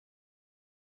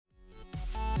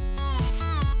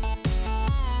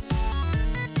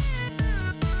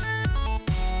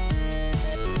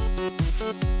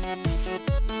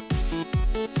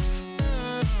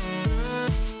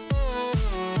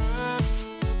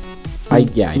I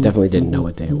definitely didn't know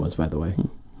what day it was, by the way.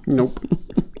 Nope.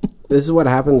 This is what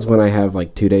happens when I have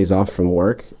like 2 days off from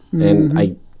work,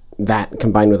 and that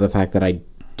combined with the fact that I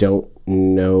don't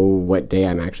know what day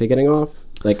I'm actually getting off.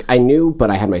 Like, I knew, but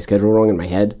I had my schedule wrong in my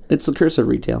head. It's the curse of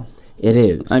retail. It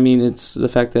is. I mean, it's the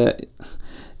fact that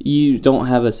you don't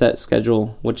have a set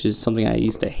schedule, which is something I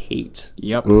used to hate.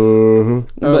 Yep.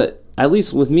 But at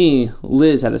least with me,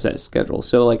 Liz had a set schedule.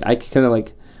 So, like, I could kind of,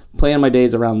 like, plan my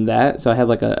days around that. So I have,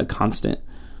 like, a constant.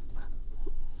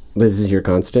 This is your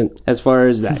constant? As far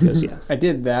as that goes, yes. I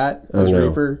did that Oh, as no.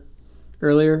 Reaper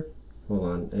earlier. Hold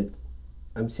on.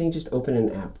 I'm saying just open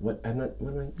an app. What am I?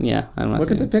 Yeah, I'm not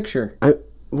Look at saying the picture.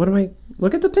 What am I?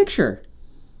 Look at the picture.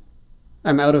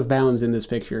 I'm out of bounds in this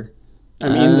picture.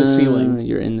 I'm in the ceiling.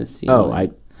 You're in the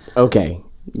ceiling. Okay.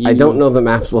 I don't know the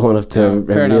maps well enough to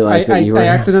Fair enough. realize that you were... I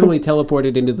accidentally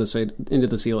teleported into the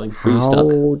ceiling. Were you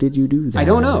stuck? How did you do that? I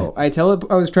don't know. I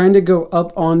was trying to go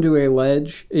up onto a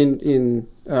ledge in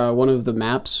one of the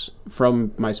maps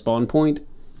from my spawn point,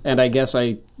 and I guess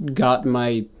I got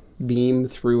my beam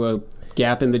through a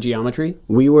gap in the geometry.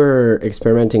 We were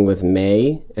experimenting with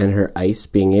May and her ice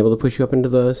being able to push you up into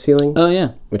the ceiling. Oh,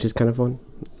 yeah. Which is kind of fun.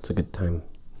 It's a good time.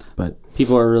 But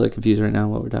People are really confused right now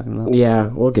what we're talking about. yeah,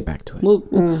 we'll get back to it.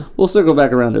 We'll circle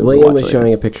back around to Overwatch William was later.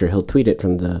 showing a picture. He'll tweet it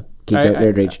from the Geek Out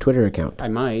Nerd Rage Twitter account. I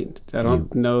might. I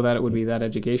don't know that it would be that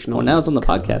educational. Well, now it's on the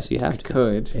podcast, so you have to.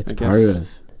 Could. It's I part guess, of...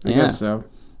 I Yeah. guess so.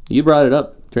 You brought it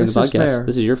up during This the is podcast. fair.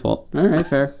 This is your fault. All right,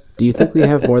 fair. Do you think we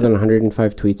have more than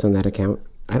 105 tweets on that account?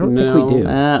 I don't No. think we do.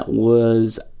 That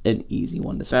was an easy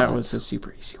one to spot. That was a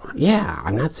super easy one. Yeah,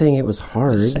 I'm not saying it was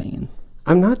hard. Just saying.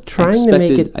 I'm not trying to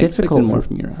make it I expected difficult. more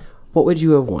from your app. What would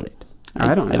you have wanted?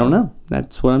 I don't know. I don't know.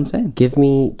 That's what I'm saying. Give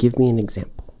me an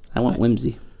example. I want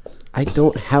whimsy. I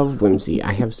don't have whimsy.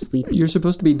 I have sleepy. You're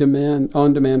supposed to be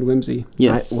on-demand whimsy.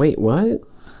 Yes. Wait, what?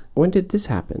 When did this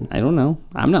happen? I don't know.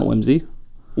 I'm not whimsy.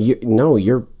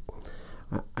 You're...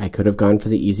 I could have gone for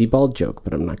the easy bald joke,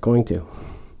 but I'm not going to.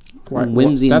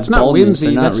 Whimsy and That's not baldness whimsy.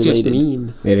 are not That's just related.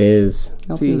 mean. It is. I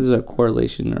don't See- think there's a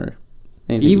correlation or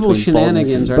anything Evil between baldness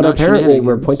shenanigans and- are But not apparently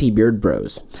we're shenanigans. pointy beard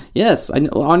bros. Yes, I know.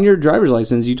 On your driver's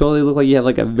license, you totally look like you have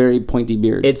like a very pointy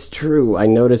beard. It's true. I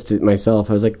noticed it myself.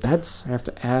 I was like, that's I have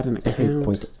to add an very account.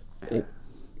 pointy.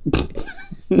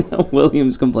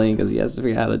 William's complaining because he has to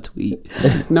figure out how to tweet.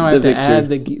 No, I have the to picture. add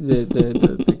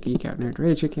the Geek Out Nerd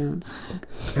Rage account.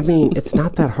 I mean, it's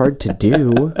not that hard to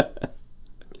do.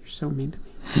 You're so mean to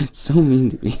me. So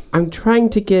mean to me. I'm trying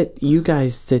to get you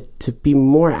guys to be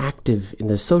more active in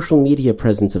the social media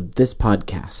presence of this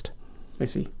podcast. I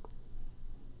see.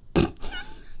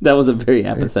 That was a very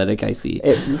apathetic, I see.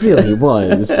 It really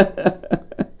was.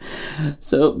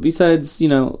 So, besides,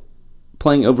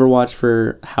 playing Overwatch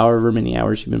for however many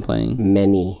hours you've been playing,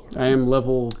 Many. I am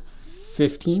level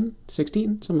 15,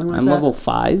 16, something like I'm that. level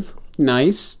 5.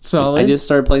 Nice, solid. I just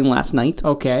started playing last night.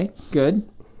 Okay, good.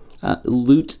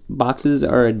 Loot boxes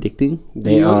are addicting.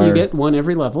 You get one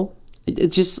every level. It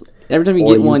just, every time you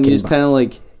Or get you one, you can just buy- kind of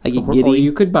like, I get Or giddy.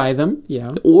 you could buy them,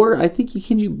 yeah. Or I think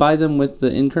you buy them with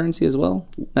the in-currency as well?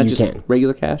 Not You just can.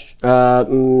 regular cash? No,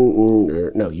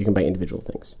 you can buy individual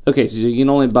things. Okay, so you can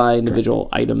only buy individual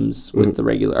items with the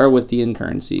regular, or with the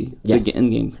in-currency. Yes. The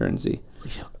in-game currency.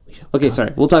 We shall. Okay,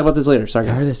 sorry. We'll talk about this later. Sorry,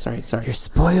 Heard guys. it. Sorry. You're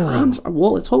spoiling.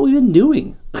 Well, it's what we've been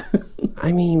doing.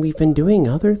 I mean, we've been doing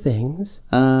other things.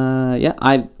 Yeah,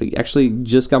 I actually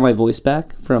just got my voice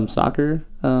back from soccer.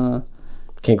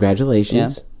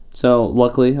 Congratulations. Yeah. So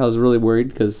luckily, I was really worried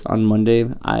because on Monday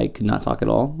I could not talk at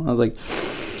all. I was like,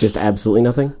 Just absolutely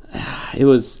nothing? it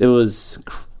was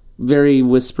very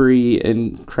whispery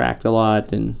and cracked a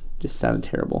lot and just sounded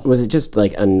terrible. Was it just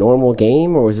like a normal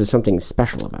game, or was there something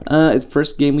special about it? It's the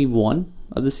first game we've won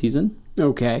of the season.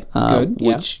 Okay, good.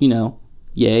 Yeah. Which,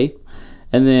 yay.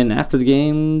 And then after the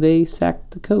game, they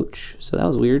sacked the coach. So that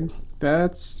was weird.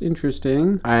 That's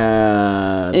interesting. It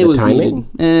The was timing?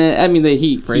 needed. I mean,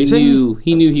 he Phrasing? knew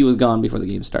he was gone before the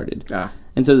game started. Ah.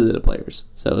 And so did the players.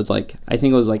 So it's like, I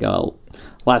think it was like a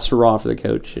last hurrah for the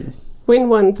coach. And Win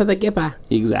one for the Gippa.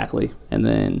 exactly. And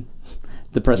then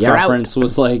the press You're conference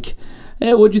was like,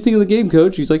 hey, what'd you think of the game,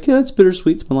 coach? He's like, yeah, it's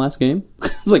bittersweet. It's my last game.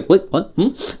 It's like, wait, what?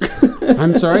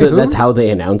 I'm sorry, So who? that's how they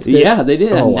announced it? Yeah, they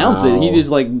did Oh, announce wow. it. He just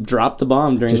like dropped the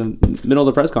bomb during the middle of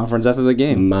the press conference after the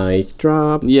game. Mic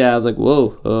drop. Yeah, I was like,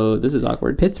 whoa, this is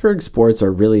awkward. Pittsburgh sports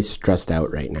are really stressed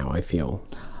out right now, I feel.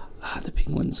 The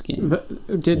Penguins game.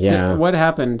 Yeah. What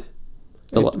happened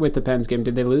The- with the Pens game?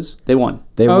 Did they lose? They won.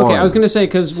 They won. Okay, I was going to say,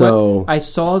 because So- I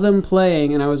saw them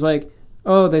playing, and I was like,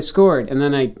 oh, they scored, and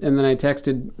then I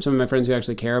texted some of my friends who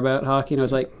actually care about hockey, and I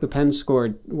was like, the Pens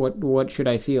scored. What should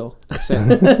I feel? So,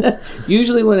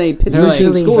 Usually when a Pittsburgh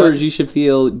team scores, you should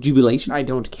feel jubilation. I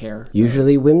don't care.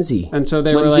 Usually whimsy. And so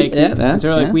they were Whimsy, like,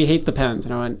 yeah. we hate the Pens,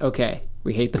 and I went, okay,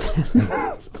 we hate the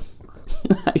Pens.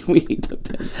 We hate the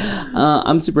Pens.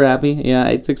 I'm super happy. Yeah,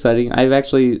 it's exciting. I've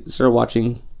actually started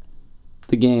watching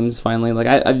the games finally. Like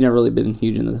I've never really been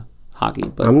huge into hockey,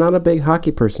 but I'm not a big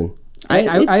hockey person.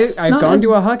 I've gone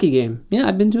to a hockey game. Yeah,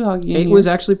 I've been to a hockey game. It was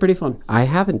actually pretty fun. I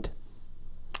haven't.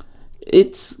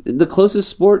 It's the closest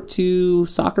sport to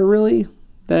soccer, really,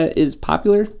 that is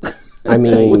popular. I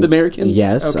mean, with Americans.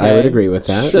 Yes, Okay. I would agree with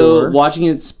that. So Sure. watching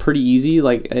it's pretty easy.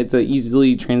 Like it's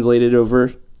easily translated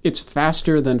over. It's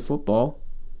faster than football.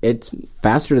 It's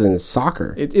faster than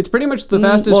soccer. It's pretty much the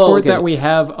fastest well, sport okay. that we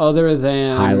have, other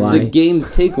than Highlight. The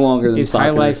games take longer than Is soccer.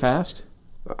 highlight fast?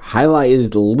 Highlight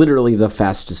is literally the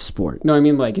fastest sport. No, I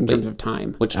mean like in terms of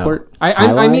time. Which sport? I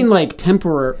Highlight? mean like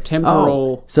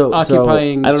temporal so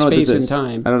occupying I don't know what space this and is.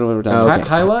 time. I don't know what we're talking Oh, about. okay.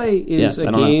 Highlight is Yes, I a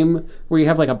don't know. game where you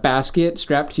have like a basket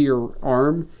strapped to your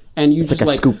arm, and you just like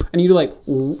a scoop. and you like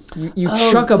you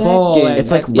chuck a that ball. game. At,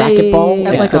 It's like at, racquetball,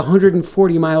 at like except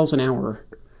 140 miles an hour.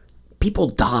 people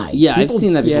die. Yeah, I've People-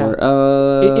 seen that yeah.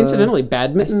 before. Incidentally,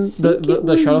 badminton, the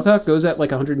was- shuttlecock goes at like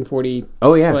 140.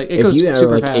 Oh yeah. Like, it if goes you are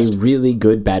super like fast. a really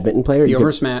good badminton player, The you could-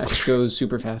 oversmash goes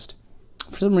super fast.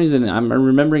 For some reason, I'm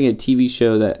remembering a TV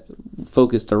show that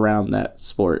focused around that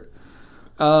sport.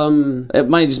 It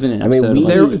might have just been an I mean, episode. we-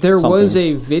 of, like, There was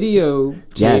something. a video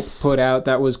tape Yes. put out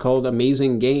that was called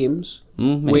Amazing Games,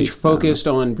 Maybe. which focused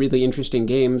on really interesting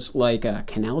games like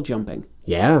canal jumping.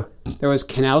 yeah. There was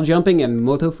canal jumping and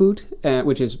motofoot,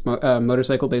 which is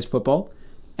motorcycle-based football,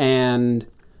 and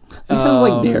It sounds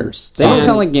like dares. They and- don't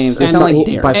sound like games. They and- sound like He-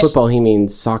 dares. by football he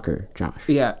means soccer, Josh.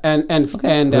 yeah, and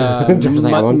Just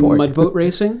like I'm on board. mud boat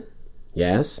racing,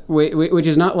 Yes. which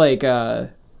is not like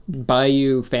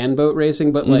bayou fan boat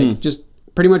racing, but like just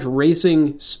pretty much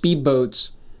racing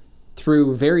speedboats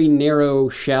through very narrow,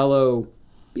 shallow,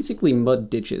 basically mud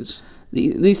ditches.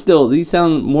 These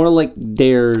sound more like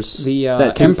dares. The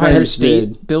that Tim Empire Franks State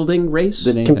did Building race,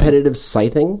 than anything. Competitive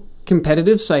scything,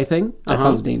 competitive scything. That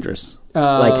sounds dangerous.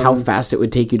 like how fast it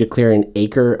would take you to clear an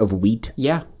acre of wheat.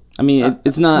 Yeah. I mean,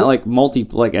 it's not like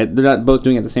they're not both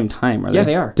doing it at the same time, are they? Yeah,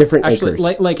 they are Different actually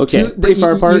acres. Like Okay, two, pretty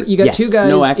far apart? You got Yes. two guys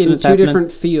No in accidents two happening?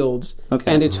 different fields,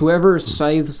 Okay. and it's whoever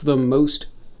scythes the most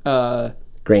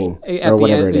Grain at or the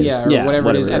whatever end, it is. yeah, or Yeah, whatever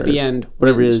it is whatever at the end.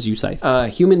 Whatever it wins. is, you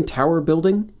scythe. Human tower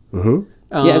building, Yeah,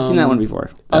 I've seen that one before.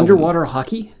 That underwater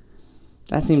hockey. one-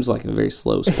 that seems like a very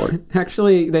slow sport.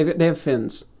 Actually, they have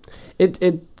fins.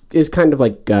 It is kind of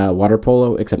like water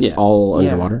polo, except Yeah. all Yeah.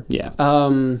 underwater. Yeah.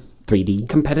 3D.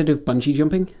 Competitive bungee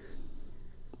jumping.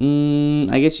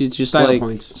 I guess you just Style like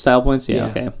points. style points. Yeah.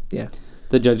 Okay. Yeah.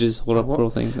 The judges hold up little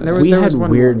things. There was- We had one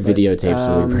weird more, but,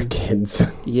 videotapes when we were kids.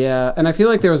 Yeah, and I feel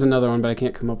like there was another one, but I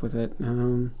can't come up with it.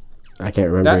 I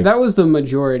can't remember. That was the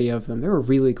majority of them. They were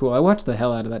really cool. I watched the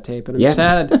hell out of that tape, and I'm Yeah.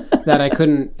 sad that I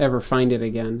couldn't ever find it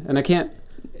again. And I can't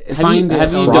find it.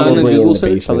 Have you on- done a Probably in Google the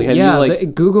search? basement. Like, have yeah, you,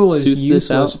 like, Google is soothed this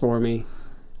useless out? for me.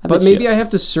 I But bet maybe you- I have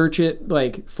to search it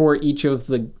like for each of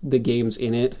the games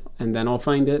in it, and then I'll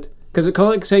find it. Because it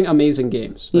like saying amazing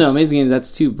games. No, That's- Amazing Games.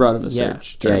 That's too broad of a Yeah.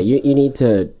 search. yeah, term. you need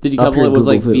to. Did you up couple your it with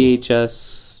Google like Voodoo.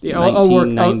 VHS Yeah, I'll work.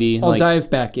 1990? I'll like dive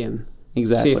back in.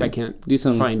 exactly. See if I can't do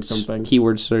some find something.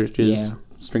 keyword searches. Yeah.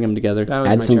 String them together. That was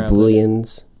Add my some childhood.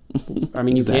 booleans. I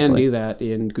mean, you can Exactly. do that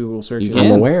in Google searches. You can.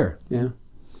 I'm aware. Yeah.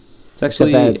 It's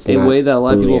actually that it's a not way that a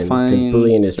lot of people Boolean, 'cause find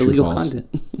Boolean is true illegal false.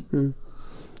 content.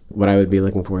 What I would be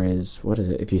looking for is what is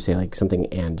it? If you say like something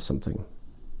and something.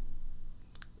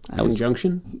 I always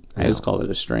Conjunction? call it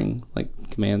a string, like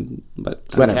command, but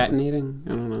Whatever. Concatenating? I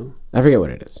don't know. I forget what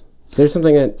it is. There's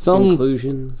something that some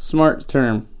Inclusion? smart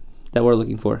term that we're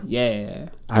looking for. Yeah.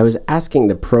 I was asking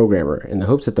the programmer in the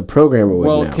hopes that the programmer would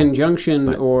Well, know. conjunction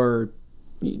but- or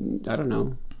I don't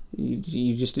know.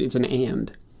 You just it's an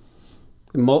and.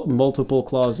 Multiple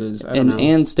clauses. I don't An know.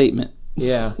 and statement.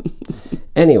 Yeah.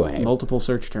 Anyway, Multiple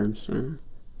search terms.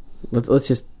 let's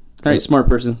just. All right, smart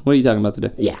person. What are you talking about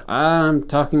today? Yeah. I'm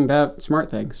talking about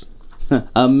smart things.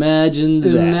 Imagine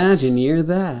that. Imagine you're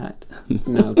that.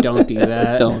 No, don't do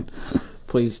that. Don't.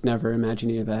 Please never imagine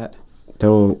you're that.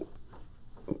 Don't.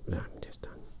 No, I'm just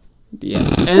done.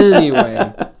 Yes.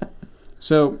 Anyway.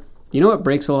 So, you know what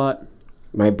breaks a lot?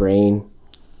 My brain.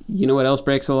 You know what else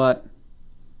breaks a lot?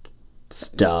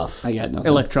 Stuff. I got nothing.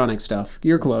 Electronic stuff.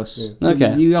 You're close.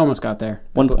 Okay. You almost got there.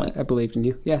 1 point. I believed in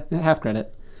you. Yeah, half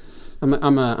credit.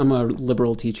 I'm a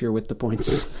liberal teacher with the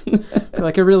points.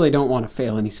 Like, I really don't want to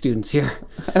fail any students here.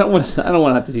 I don't want to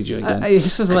have to teach you again.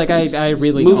 It's just like I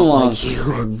really Move don't along. like you.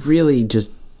 I really just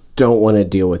don't want to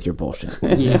deal with your bullshit.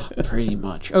 Yeah, pretty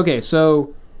much. Okay,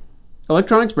 so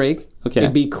electronics break. Okay.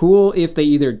 It'd be cool if they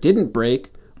either didn't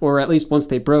break, or at least once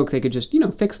they broke, they could just,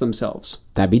 fix themselves.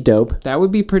 That'd be dope. That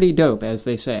would be pretty dope, as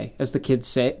they say. As the kids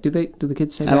say. Do the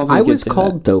kids say I don't that? think I kids was say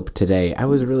called dope today. I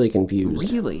was really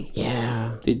confused. Really?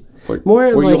 Yeah. Were More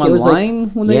you like it was online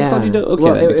like, when they called you dope? Okay,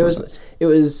 well, that makes it more was sense. it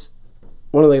was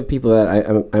one of the people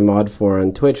that I mod for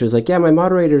on Twitch was like, yeah, my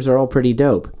moderators are all pretty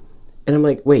dope, and I'm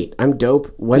like, wait, I'm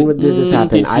dope. When did this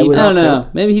happen? did he No, no.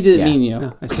 dope. Maybe he didn't Yeah. mean you.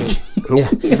 Oh, I see. Yeah,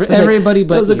 Everybody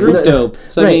but That was a you. group dope.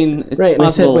 So, right, I mean, it's right. And I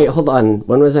said, possible. wait, hold on.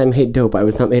 When was I made dope? I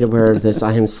was not made aware of this.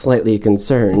 I am slightly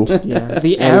concerned. Yeah,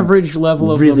 the And average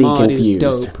level of the really mod is confused.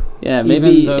 dope. Yeah, maybe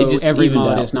even though it just every evened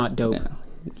mod out. is not dope. Yeah.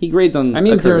 He grades on. I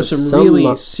mean, there are some Some really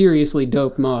mo- seriously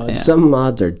dope mods. Some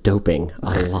mods are doping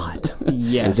a lot.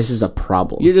 Yes. And this is a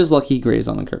problem. You're just lucky he grades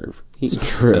on the curve. It's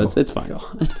true. So it's fine.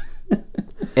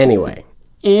 Anyway,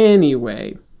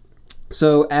 Anyway,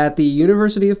 so at the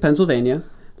University of Pennsylvania,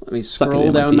 let me Suck it,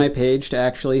 scroll down MIT. my page to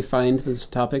actually find the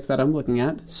topics that I'm looking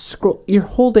at. scroll. You're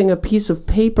holding a piece of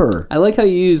paper. I like how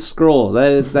you use scroll.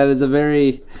 That is a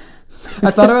very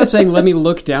I thought about saying, let me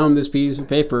look down this piece of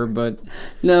paper, but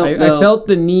no. I felt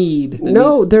the need.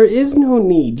 No, there is no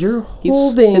need. You're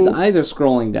holding. His eyes are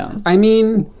scrolling down. I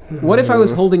mean, what if I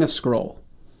was holding a scroll?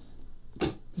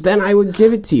 Then I would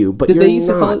give it to you. But Did you're they used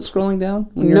to call not. it scrolling down?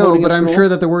 when you're No, holding a but I'm scroll? sure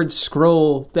that the word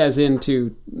scroll, as in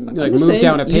to like I'm move saying,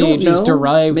 down a you don't page, is know.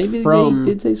 derived Maybe from.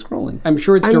 they did say scrolling. I'm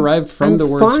sure it's derived from I'm the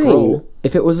word fine scroll.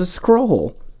 If it was a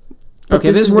scroll. But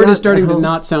Okay, this word not is starting to how-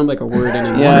 not sound like a word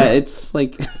anymore. Yeah, it's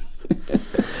like.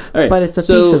 All right, But it's a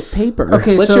so- piece of paper.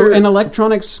 Okay, Let's so hear- an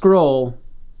electronic scroll.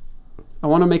 I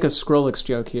want to make a Skrillex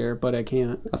joke here, but I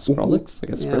can't. A Skrillex,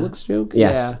 like a Yeah. Skrillex joke.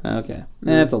 Yes. Okay,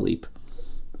 that's a leap.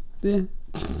 Yeah.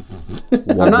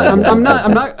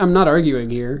 I'm not arguing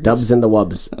here. Dubs and the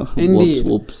wubs. Indeed.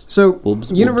 Whoops. So,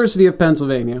 Whoops. University of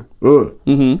Pennsylvania.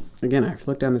 Mm-hmm. Again, I have to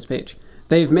look down this page.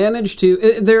 They've managed to.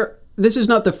 This is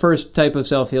not the first type of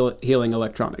self-healing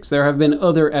electronics. There have been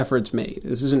other efforts made.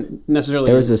 This isn't necessarily.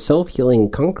 There was a self-healing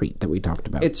concrete that we talked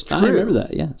about. It's true. I remember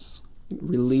that. Yes. It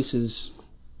releases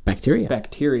bacteria.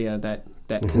 bacteria that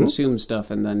consume stuff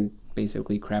and then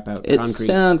basically crap out It concrete.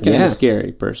 sounds kind of Yes.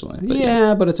 scary, personally. But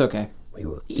Yeah, but it's okay. We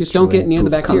will eat Just don't you get near the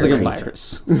poof Sounds like a concrete.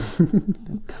 virus.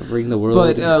 Covering the world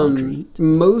But in concrete.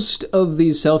 most of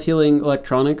these self-healing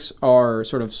electronics are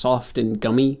sort of soft and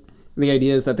gummy. The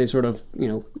idea is that they sort of,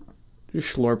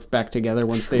 schlorp back together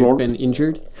once they've Schlorp? been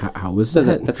injured. How was So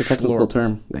that? that's a technical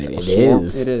term. It Schlorp.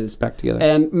 is. It is. Back together.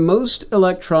 And most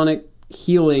electronic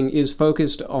healing is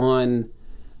focused on...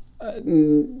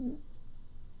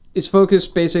 is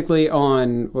focused basically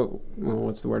on...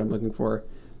 what's the word I'm looking for?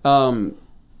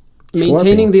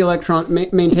 Maintaining the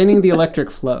electric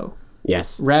flow.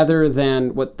 Yes. Rather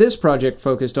than what this project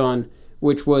focused on,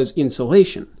 which was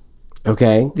insulation.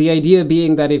 Okay. The idea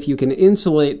being that if you can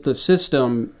insulate the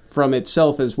system from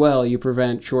itself as well, you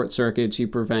prevent short circuits, you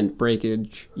prevent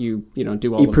breakage, you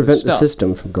do all You of prevent this the stuff.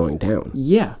 system from going down.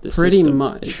 Yeah, The pretty system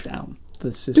much. is down.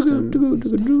 The system,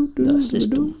 The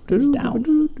system is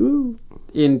down.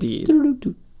 indeed.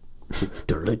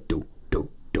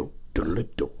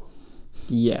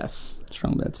 Yes.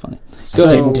 Strong, but it's funny. I So-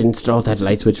 didn't install that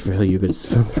light switch for you could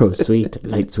throw sweet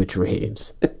light switch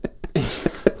raves.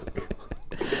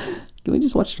 Can we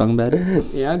just watch Strong Bad?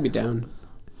 Yeah, I'd be down.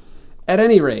 At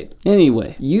any rate,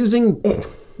 Anyway,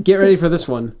 get ready for this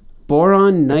one,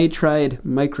 boron nitride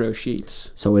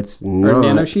microsheets. So it's Or not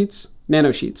nanosheets?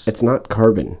 Nanosheets. It's not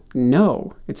carbon.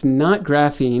 No, it's not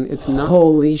graphene. It's not.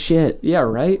 Holy shit. Yeah,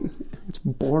 right? It's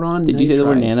boron did you say the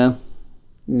word nano?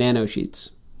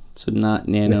 Nanosheets. So not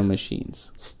nano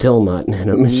machines. Still not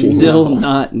nanomachines. Still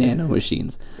not nano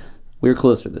machines. We're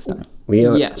closer this time. We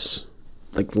are, Yes.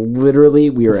 like literally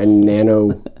we are a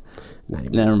nano. Not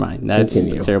even. Never mind. That's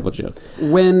Continue. a terrible joke.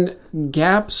 When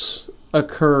gaps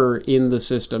occur in the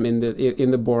system, in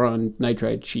the boron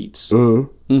nitride sheets,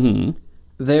 Mm-hmm.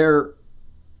 their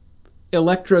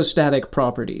electrostatic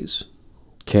properties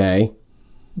Okay.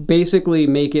 basically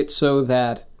make it so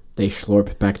that They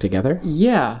schlorp back together.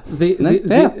 That's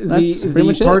pretty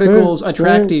much it. particles Yeah.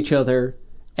 attract Yeah. each other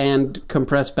and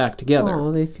compress back together.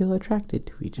 Oh, they feel attracted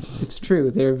to each other. It's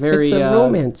true. They're very It's a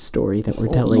romance story that we're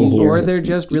telling here. or they're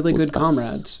just really good Equals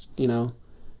us. comrades,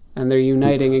 and they're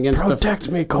uniting against Protect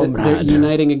me, They're comrade.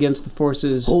 uniting against the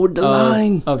forces Hold the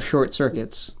line. of short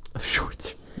circuits. Of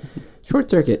Short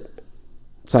Circuit.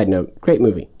 Side note, great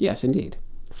movie. Yes, indeed.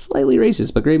 Slightly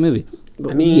racist, but great movie.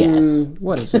 I mean, yes.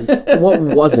 what isn't? What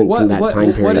wasn't What- from that what- time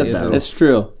what period, is though? That's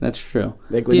true. That's true.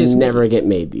 They would Disney. never get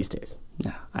made these days.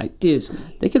 Yeah, Disney.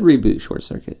 they could reboot Short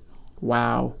Circuit.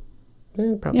 Wow.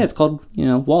 Probably. Yeah, it's called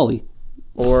Wall-E.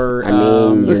 Or I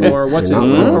mean, you're- or what's it? you're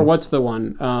not wrong. Or what's the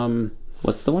one?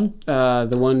 What's the one?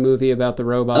 The one movie about the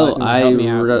robot. Oh, and help me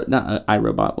out. not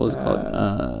iRobot. What was it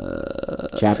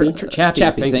called? Chappie?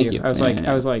 Chappie. Thank Thank you. I was Yeah, like,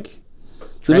 yeah. I was like,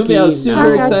 The movie I was Trekkie, super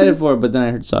no. excited for, but then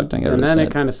I heard sucked. And I got and really then it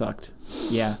sad. kind of sucked.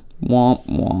 Yeah. Womp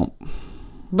womp.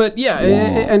 But yeah,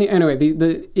 anyway,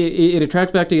 it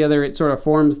attracts back together. It sort of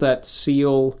forms that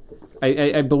seal.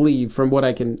 I believe, from what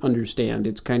I can understand,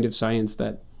 it's kind of science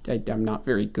that I'm not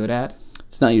very good at.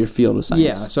 It's not your field of science.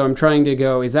 Yeah, so I'm trying to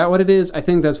go, is that what it is? I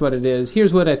think that's what it is.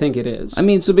 Here's what I think it is. I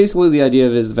mean, so basically the idea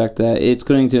of it is the fact that it's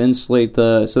going to insulate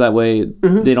so that way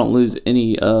they don't lose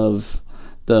any of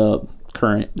the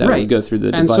current that would go through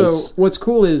the and device. so what's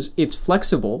cool is it's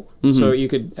flexible, so you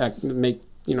could make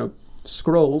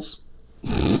scrolls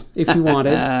if you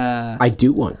wanted, I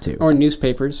do want to. or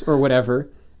newspapers or whatever.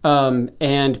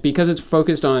 And because it's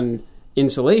focused on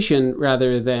insulation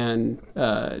rather than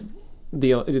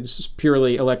it's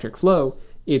purely electric flow,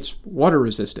 it's water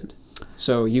resistant.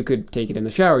 So you could take it in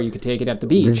the shower, you could take it at the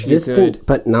beach. Resistant,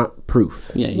 but not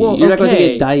proof. Yeah, Well, you're not going to okay.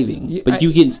 take it diving, You- but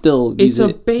you can still It's use a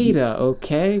it. beta,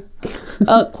 okay?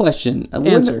 Question.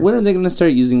 Answer. When are they going to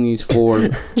start using these for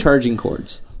charging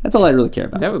cords? That's all I really care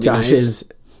about. That would be nice. Josh's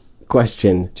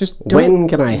question. Just don't- when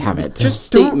can I have it? Just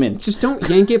statement. Just don't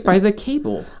yank it by the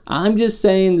cable. I'm just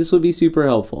saying this would be super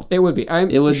helpful. It would be. I'm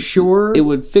It would sure. It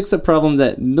would fix a problem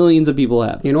that millions of people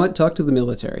have. You know what? Talk to the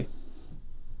military.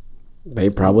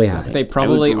 They probably have it. They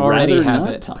probably I would already rather have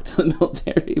not it. Talk to the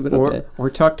military, but Or okay.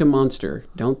 or talk to Monster.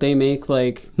 Don't they make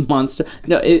like Monster.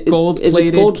 No, if it's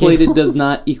Gold-plated gold plated, cables? does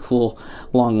not equal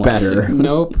long lasting. Better.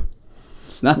 nope.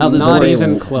 It's not how this Not works.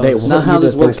 even They close. won't It's not how you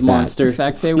this to works, think that. Monster. In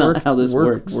fact, they It's not work how this work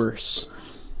works. worse.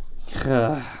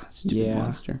 Stupid Yeah.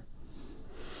 monster.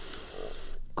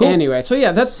 Anyway, so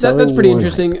yeah, that's Selling pretty more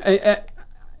interesting.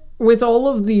 With all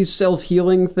of these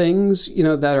self-healing things,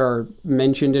 that are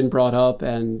mentioned and brought up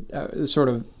and sort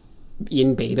of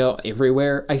in beta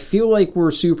everywhere, I feel like we're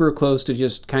super close to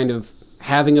just kind of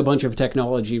having a bunch of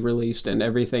technology released and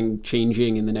everything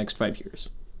changing in the next 5 years.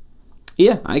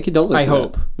 Yeah, I could totally. I see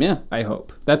hope. that. Yeah. I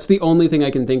hope. That's the only thing I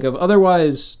can think of.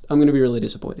 Otherwise, I'm going to be really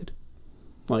disappointed.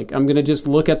 Like, I'm going to just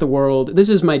look at the world. This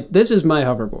is my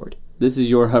hoverboard. This is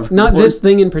your hoverboard. Not this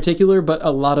thing in particular, but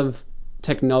a lot of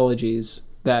technologies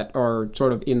that are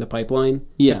sort of in the pipeline.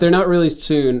 Yeah. If they're not released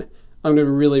soon, I'm going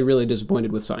to be really, really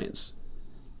disappointed with science.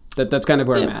 That's kind of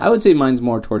where I'm Yeah, at. I would say mine's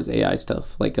more towards AI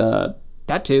stuff, like That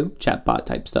too. chatbot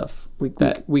type stuff. We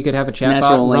that could have a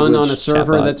natural chatbot run on language a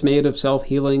server chatbot. that's made of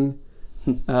self-healing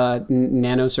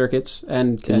nanocircuits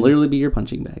and can literally be your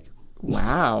punching bag.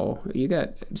 Wow, you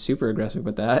got super aggressive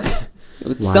with that.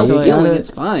 It's Why self-healing. you gotta- It's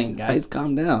fine, guys.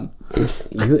 Calm down.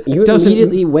 You Doesn't-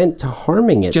 immediately went to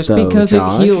harming it. Just though, because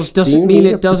Josh. it heals Do doesn't you mean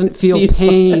need it doesn't feel feel-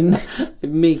 pain.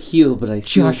 It may heal, but I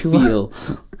still Joshua. feel.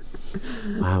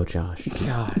 Wow, Josh.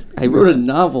 God, I wrote a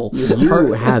novel.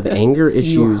 You have anger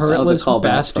issues. hurt- That was Heartless a callback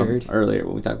bastard. from earlier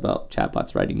when we talked about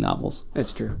chatbots writing novels,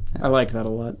 that's true. I like that a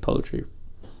lot. poetry.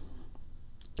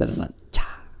 Da-da-da.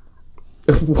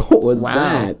 What was Wow,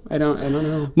 that? I don't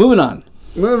know. Moving on.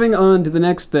 Moving on to the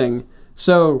next thing.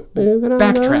 So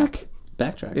backtrack.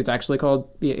 Backtrack. It's actually called.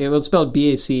 It was spelled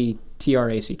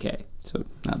BACTRACK. So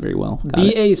not very well. Got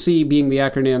it. BAC being the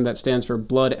acronym that stands for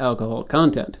blood alcohol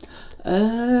content.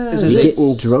 This You is a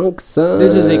getting drunk, son?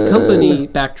 This is a company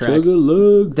backtrack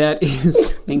Chug-a-lug. that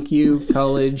is. Thank you,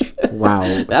 college. Wow.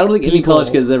 I don't think any People. college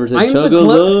kid has ever said I'm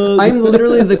chug-a-lug. I'm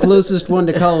literally the closest one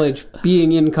to college,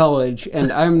 being in college,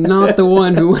 and I'm not the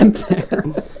one who went there.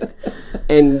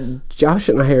 And Josh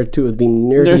and I are two of the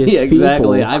nerdiest Yeah,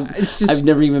 exactly. people. It's just- I've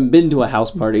never even been to a house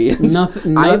party.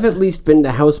 Nothing. I've at least been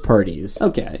to house parties.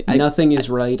 Okay. I Nothing is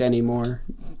right anymore.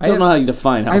 don't know how you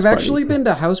define house I've party. actually been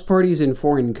to house parties in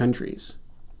foreign countries,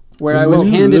 where I was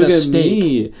handed Look a at steak.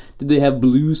 me. Did they have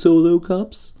blue Solo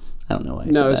cups? I don't know why I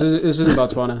No, said this is in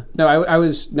Botswana. No, I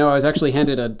was actually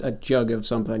handed a jug of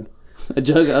something. that. A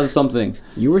jug of something.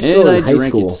 You were still And in I high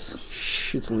drank school. it.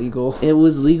 Shh, it's legal. It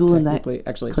was legal in that. Technically,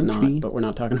 actually, it's country. not. But we're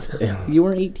not talking about it. You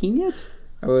weren't 18 yet?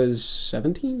 I was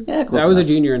 17. Yeah, close I was a enough.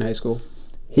 junior in high school.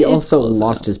 He It's also close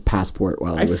lost enough. his passport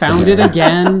while I he was found there. it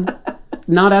again.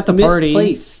 Not at the party.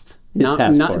 Misplaced his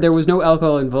passport. There was no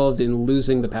alcohol involved in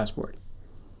losing the passport.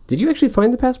 Did you actually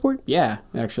find the passport? Yeah,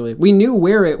 actually, we knew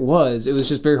where it was. It was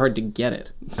just very hard to get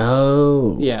it.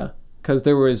 Oh. Yeah, because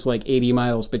there was like 80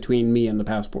 miles between me and the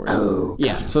passport. Oh,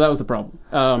 yeah. So that was the problem.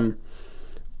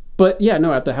 But yeah,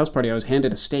 no. At the house party, I was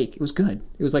handed a steak. It was good.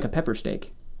 It was like a pepper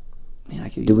steak. Man, I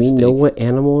could Do use a we know steak. what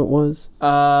animal it was?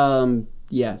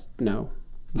 Yes, no.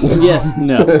 Yes,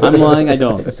 no. I'm lying. I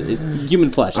don't. Human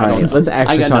flesh. I All don't right, know. let's I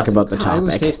actually got talk nothing. about the It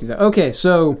was topic. tasty though. Okay,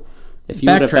 so If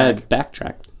you would have backtrack. had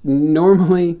backtrack.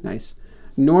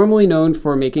 Normally known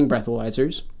for making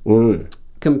breathalyzers,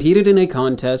 competed in a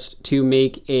contest to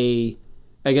make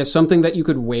something that you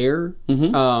could wear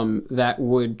that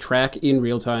would track in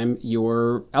real time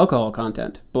your alcohol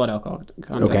content, blood alcohol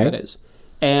content, Okay. that is.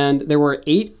 And there were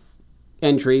 8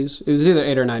 entries. It was either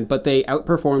 8 or 9, but they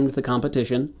outperformed the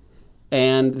competition,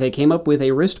 and they came up with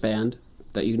a wristband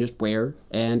that you can just wear,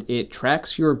 and it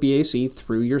tracks your BAC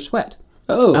through your sweat.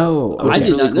 Oh, okay. I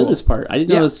did Really not know cool. this part. I didn't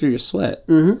know Yeah. it was through your sweat.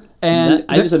 And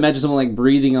I just imagine someone like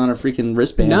breathing on a freaking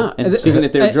wristband No, and seeing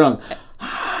if they're drunk.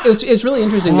 it's really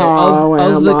interesting though, How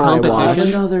of the am I competition.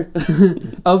 Another.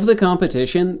 Of the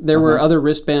competition, there were other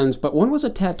wristbands, but one was a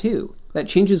tattoo that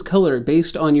changes color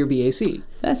based on your BAC.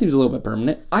 That seems a little bit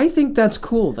permanent. I think that's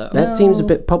cool, though. That seems a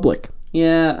bit public.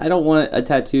 Yeah, I don't want a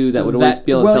tattoo that would always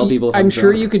be able to tell people. If I'm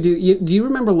sure drunk. you could do. Do you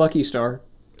remember Lucky Star?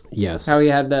 Yes. How he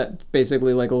had that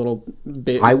basically like a little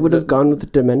bit. I would have gone with the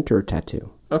Dementor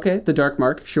tattoo. Okay, the dark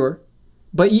mark, sure,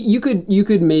 but you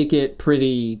could make it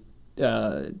pretty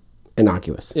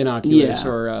Innocuous. innocuous Yeah.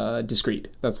 or discreet.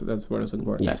 That's what I was looking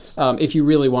for. Yes. If you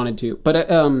really wanted to, but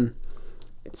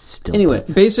It's still Anyway,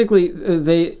 basically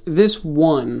this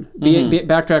won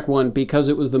backtrack won because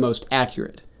it was the most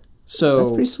accurate. So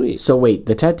that's pretty sweet. So wait,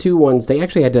 the tattoo ones, they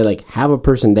actually had to like have a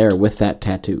person there with that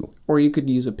tattoo. or you could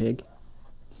use a pig.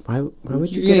 Why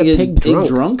would you You're get gonna a pig drunk?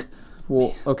 drunk?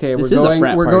 Well, okay, This we're is a going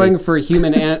frat we're party. going for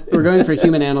human we're going for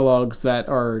human analogs that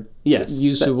are Yes,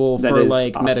 usable that for is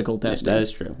like awesome. medical testing. That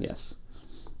is true. Yes,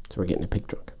 So we're getting a pig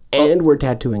drunk. And we're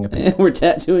tattooing a pig. we're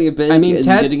tattooing a pig I mean, and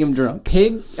getting him drunk.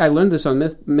 Pig. I learned this on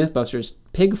MythBusters.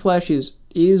 Pig flesh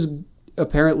is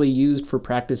apparently used for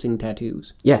practicing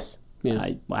tattoos. Yes.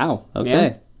 Yeah. Wow. Okay.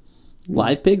 Yeah.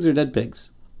 Live pigs or dead pigs?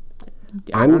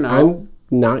 I don't know. I'm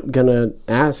not gonna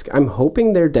ask. I'm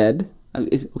hoping they're dead.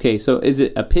 Okay, so is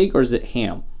it a pig or is it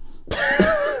ham?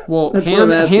 Well, That's what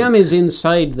I'm asking. ham is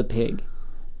inside the pig.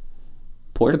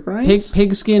 Pork rinds?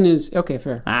 Pig skin is okay.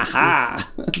 Fair. Aha!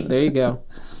 There you go.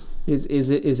 Is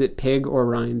it pig or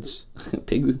rinds?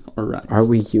 Pig or rinds? Are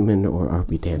we human or are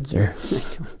we dancer?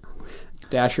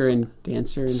 Dasher and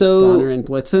Dancer and So, Donner and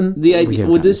Blitzen. The We idea have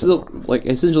would this gotten look like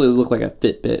essentially look like a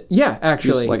Fitbit? Yeah,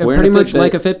 actually, Just like wearing pretty a much Fitbit.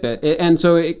 like a Fitbit, and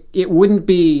so it wouldn't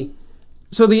be.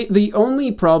 So the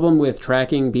only problem with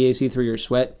tracking BAC through your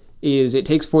sweat is it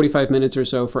takes 45 minutes or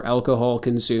so for alcohol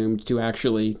consumed to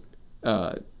actually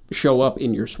show up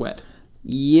in your sweat.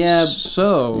 Yeah.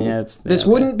 So Yeah, this okay.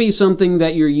 wouldn't be something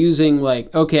that you're using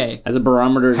like, okay, As a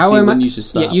barometer to how see am when I? you should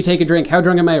stop. Yeah, you take a drink. How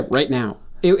drunk am I right now?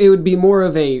 It would be more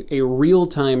of a real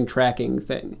time tracking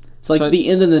thing. It's like So- the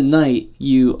end of the night,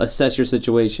 you assess your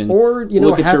situation. Or, you know,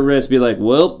 look at have- your wrist, be like,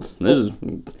 well, this is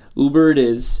Uber it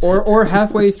is. Or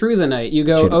halfway through the night, you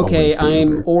go, Should okay, always be I'm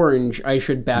Uber. orange. I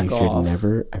should back You should off.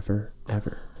 never, ever,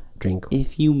 ever drink.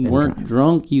 If you weren't drive.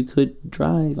 drunk, you could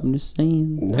drive. I'm just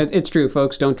saying. It's true,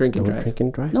 folks. Don't drink and Don't drive. drink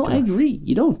and drive. No, I Josh. agree.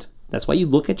 You don't. That's why you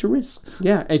look at your wrist.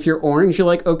 Yeah, if you're orange, you're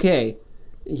like, okay.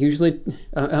 Usually,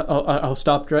 I'll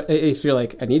stop. If you're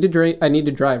like, I need to drink. I need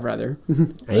to drive rather.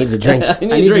 I need to drink. I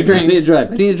need I a need to drink. I drink. need to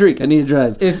drive. I need a drink. I need to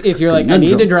drive. If you're like, I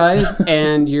need to Conundrum. drive,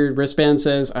 and your wristband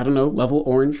says, I don't know, level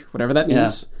orange, whatever that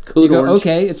means. Code you go, orange.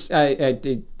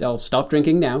 okay, I'll stop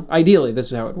drinking now. Ideally,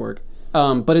 this is how it would work.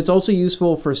 But it's also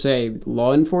useful for, say,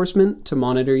 law enforcement to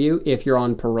monitor you if you're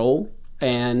on parole.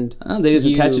 And They just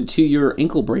you- attach it to your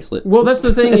ankle bracelet. Well, that's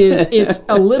the thing is, it's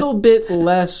a little bit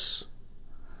less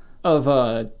of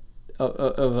a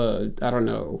I don't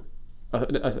know,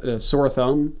 a sore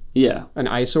thumb, Yeah. an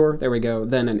eyesore. There we go.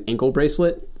 Than an ankle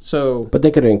bracelet. So But they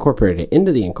could have incorporated it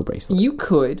into the ankle bracelet. you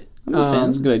could, Understand.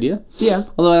 That's a good idea. yeah.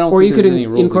 Although I don't Or think you could there's any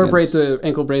rules incorporate against the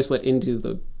ankle bracelet into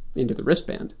the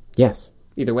wristband. Yes.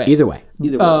 Either way. Either way.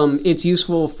 either way. It's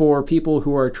useful for people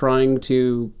who are trying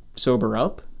to sober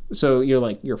up. So you're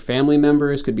like your family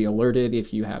members could be alerted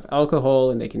if you have alcohol,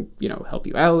 and they can help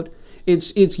you out.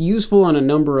 It's useful on a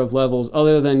number of levels,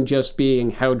 other than just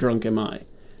being how drunk am I?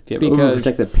 If you have because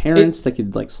overprotective parents, they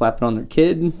could like slap it on their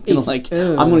kid. I'm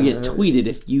gonna get tweeted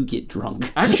if you get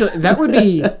drunk. Actually, that would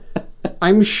be.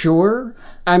 I'm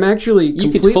actually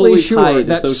You could completely totally tie sure it to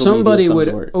that social somebody media of some would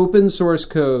sort. open source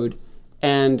code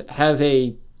and have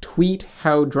a tweet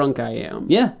how drunk I am.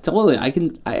 Yeah, totally.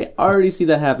 I already see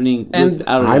that happening And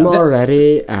without a I'm doubt.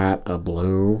 already at a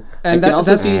blue. And I can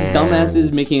also that's see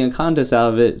dumbasses making a contest out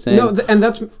of it, saying, no, and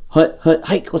that's hut,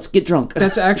 hike, let's get drunk.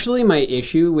 that's actually my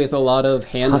issue with a lot of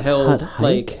handheld hike.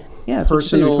 like yeah, that's what you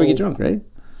say personal before you get drunk, right?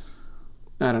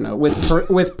 I don't know,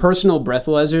 with personal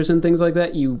breathalyzers and things like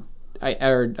that.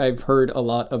 I've heard a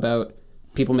lot about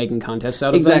people making contests out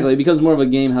of them. Exactly, it becomes more of a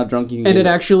game how drunk you can And get. it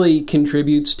actually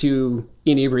contributes to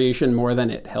inebriation more than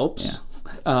it helps.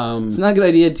 It's not a good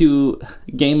idea to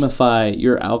gamify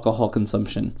your alcohol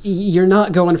consumption. You're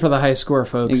not going for the high score,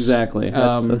 folks. Exactly.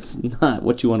 That's not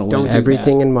what you want to don't win. do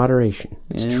Everything that. in moderation.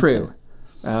 It's Yeah. true.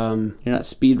 You're not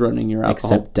speed running your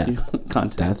alcohol Except death.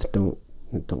 content. Death, don't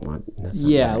want. That's not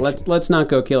Yeah, moderation. let's not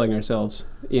go killing ourselves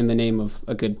in the name of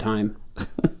a good time,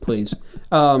 please.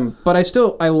 But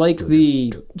I like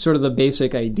the sort of the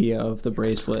basic idea of the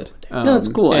bracelet. No, it's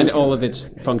cool. and And- all of its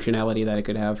functionality that it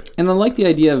could have. And I like the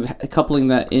idea of coupling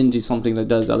that into something that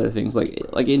does other things,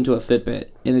 like into a Fitbit,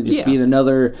 and it just Yeah. being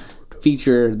another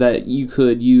feature that you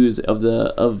could use of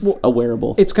a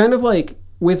wearable. It's kind of like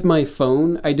with my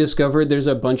phone, I discovered there's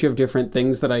a bunch of different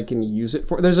things that I can use it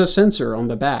for. There's a sensor on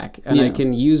the back, and I Yeah.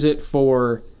 can use it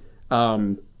for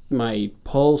my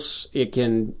pulse. It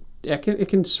can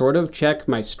sort of check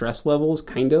my stress levels,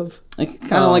 kind of. Kind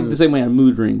of like the same way a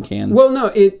mood ring can. Well, no,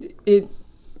 it.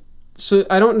 So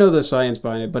I don't know the science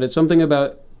behind it, but it's something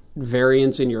about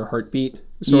variance in your heartbeat,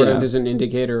 sort Yeah. of as an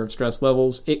indicator of stress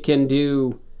levels. It can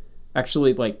do.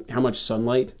 Actually, like how much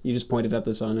sunlight you just pointed at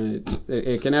the sun, and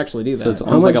it can actually do that. So it's How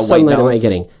almost much like a white sunlight am I balance.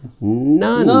 getting?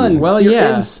 None. None. Well, You're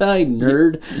yeah. inside,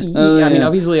 nerd. I mean, yeah.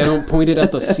 obviously, I don't point it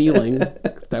at the ceiling.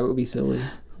 That would be silly.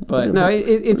 But no,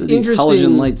 it's These interesting.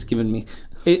 halogen lights giving me.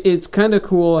 It's kind of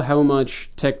cool how much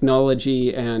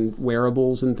technology and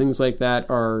wearables and things like that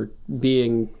are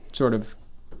being sort of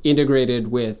integrated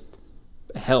with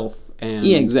health and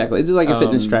Yeah, exactly. It's like a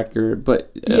fitness tracker, but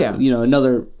yeah.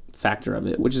 another factor of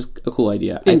it, which is a cool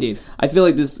idea. Indeed. I feel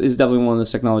like this is definitely one of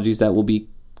those technologies that will be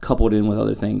coupled in with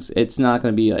other things. It's not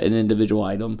going to be an individual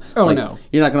item. Oh, Like, no.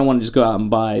 You're not going to want to just go out and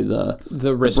buy the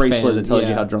wristband, bracelet that tells you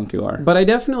yeah. how drunk you are. But I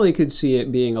definitely could see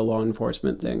it being a law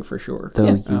enforcement thing for sure. Though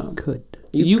Yeah. you could.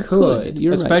 You could.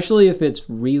 You're right. especially if it's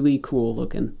really cool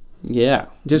looking. Yeah.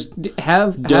 Just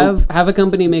have a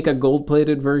company make a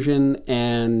gold-plated version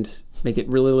and make it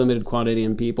really limited quantity,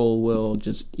 and people will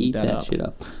just Eat that up. shit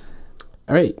up.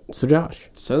 All right. So Josh,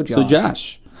 So Josh, So,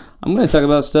 Josh, I'm going to talk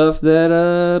about stuff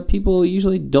that people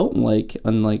usually don't like,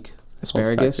 unlike health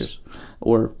Asparagus? factors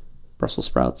or Brussels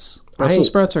sprouts. Brussels I-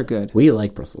 sprouts are good. we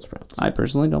like Brussels sprouts. I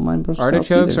personally don't mind Brussels sprouts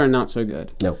Artichokes either. are not so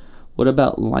good. No, What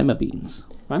about lima beans?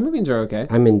 Lima beans are okay.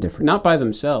 I'm indifferent. Not by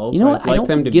themselves. You know what? I'd like don't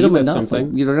them to get be them with enough.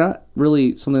 something. Like, they're not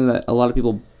really something that a lot of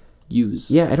people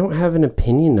use. Yeah, I don't have an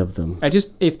opinion of them.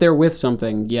 If they're with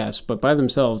something, yes, but by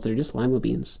themselves, they're just lima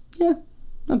beans. Yeah.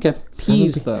 Okay.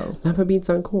 Peas, though. Lima beans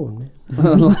on corn, man.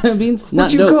 Lima beans,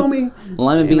 not dope. me?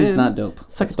 Lima beans, man. not dope.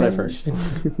 Suck That's what I've it heard.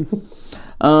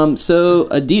 So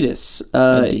Adidas.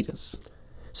 Adidas.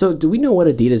 So, do we know what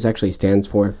Adidas actually stands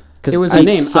for? Because It was a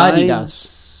name,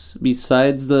 Adidas.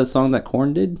 Besides the song that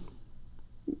Korn did,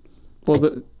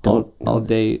 Well, all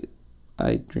day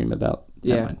I dream about.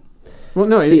 Never Yeah. mind.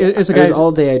 no, See, it's a there's guy's.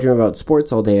 all day I dream about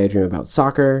sports. All day I dream about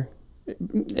soccer.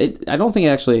 I don't think it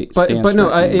actually stands But no,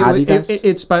 for Adidas?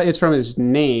 it's from his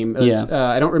name. Yeah.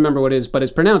 I don't remember what it is, but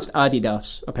it's pronounced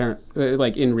Adidas.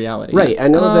 Like in reality, Right. I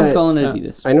know I'm that. calling it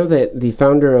Adidas. I know that the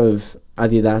founder of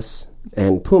Adidas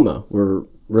and Puma were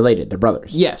related. They're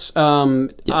brothers. Yes.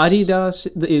 Adidas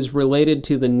is related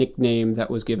to the nickname that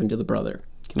was given to the brother.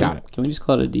 Got it. Can we just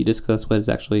call it Adidas? Because that's what it's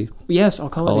actually. Yes, I'll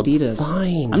call it Called Adidas.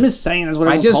 Fine. I'm just saying that's what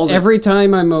I everyone just calls every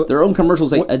time I'm their own commercials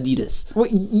say Adidas. well,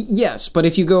 yes, but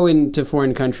if you go into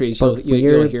foreign countries, But you'll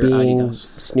we're hear being Adidas.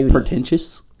 snooty.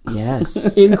 Pretentious.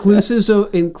 Yes. inclusive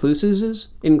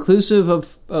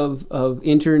of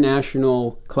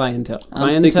international clientele.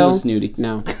 I'm sticking with snooty.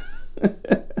 No,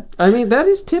 I mean that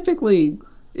is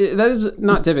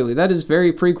that is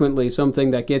very frequently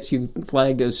something that gets you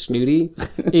flagged as snooty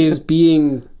is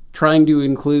being trying to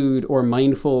include or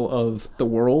mindful of the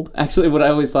world. Actually, what I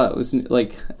always thought was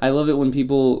like, I love it when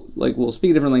people like will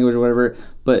speak a different language or whatever,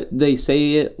 but they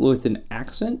say it with an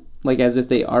accent, like as if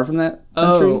they are from that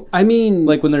country. Oh, I mean,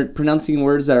 Like when they're pronouncing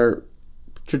words that are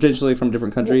traditionally from a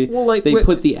different country, Well, like they with-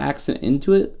 put the accent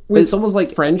into it. But with it's almost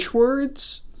like French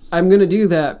words. I'm going to do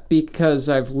that because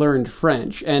I've learned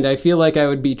French, and I feel like I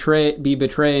would be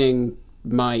betraying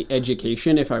my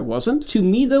education if I wasn't. to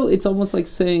me though, it's almost like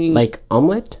saying Like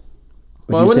omelet?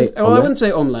 Would Well, I you wouldn't. say Well, I omelet? wouldn't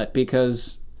say omelette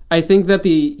because I think that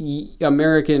the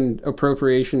American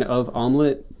appropriation of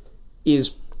omelet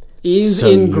is So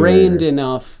ingrained you're-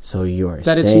 enough So you are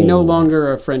that saying it's no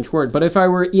longer a French word. But if I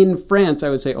were in France, I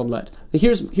would say omelette.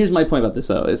 Here's my point about this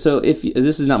though. So if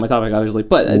this is not my topic, obviously,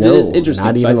 but it No, is interesting.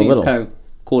 not So I even a think little. it's kind of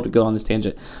cool to go on this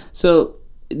tangent. So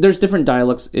there's different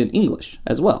dialects in English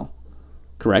as well,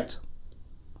 correct?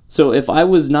 So if I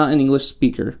was not an English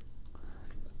speaker,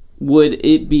 would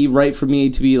it be right for me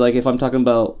to be like, if I'm talking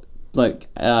about like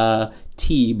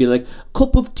tea, be like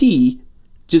cup of tea,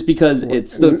 just because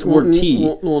it's the word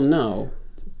tea? Well, no.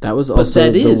 That was also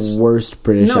that the is. worst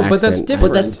British accent. No, but that's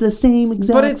different. But that's the same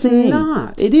exact But it's thing.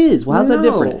 not. It is. Well, how's that No,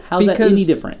 different? How's that because- any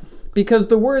different? Because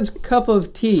the words cup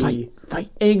of tea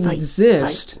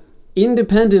exist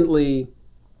independently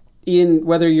in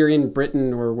whether you're in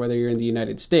Britain or whether you're in the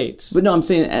United States. But no, I'm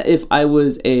saying if I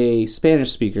was a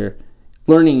Spanish speaker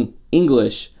learning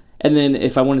English, and then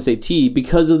if I want to say tea,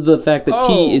 because of the fact that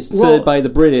tea is said by the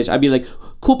British, I'd be like,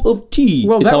 cup of tea.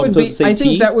 Well, is that how I'm would be. supposed to say I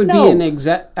think tea? that would No. be an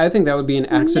exact. I think that would be an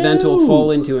accidental No.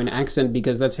 fall into an accent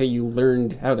because that's how you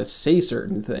learned how to say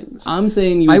certain things. I'm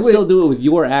saying you I would would- still do it with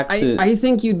your accent. I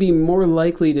think you'd be more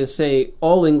likely to say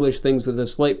all English things with a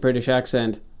slight British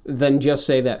accent than just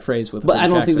say that phrase with a but British I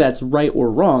don't accent. think that's right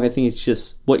or wrong. I think it's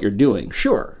just what you're doing.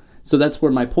 Sure. So that's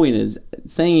where my point is.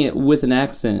 Saying it with an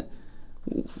accent,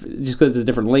 just because it's a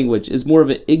different language, is more of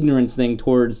an ignorance thing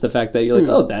towards the fact that you're like,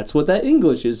 oh, that's what that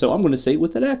English is, so I'm going to say it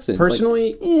with that accent. It's like,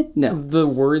 Personally, no. the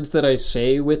words that I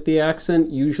say with the accent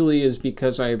usually is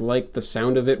because I like the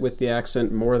sound of it with the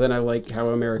accent more than I like how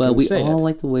Americans Well, we say all it.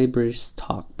 like the way British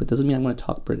talk, but doesn't mean I'm going to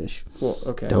talk British. Well,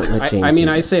 okay. Don't let James I mean,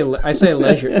 do I this. say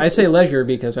leisure. I say leisure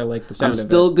because I like the sound I'm of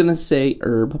still it. going to say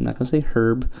herb. I'm not going to say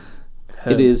herb.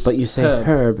 Herb. It is. But you say Herb.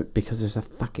 herb because there's a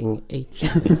fucking H.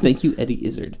 Thank you, Eddie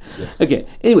Izzard. Yes. Okay,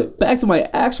 anyway, back to my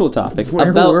actual topic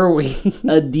Where about were we?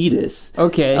 Adidas.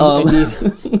 Okay.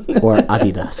 Adidas. Or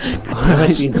Adidas.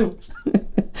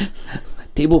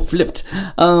 Table flipped.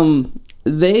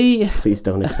 They Please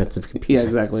don't expensive computer. Yeah,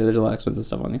 exactly. There's a lot of expensive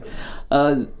stuff on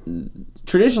here.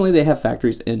 Traditionally, they have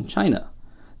factories in China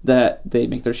that they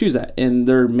make their shoes at, and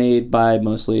they're made by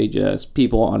mostly just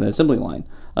people on an assembly line.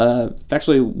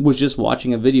 Actually, was just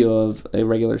watching a video of a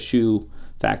regular shoe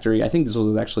factory. I think this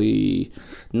was actually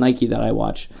Nike that I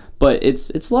watched, but it's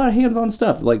a lot of hands-on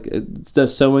stuff, like it's the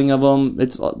sewing of them.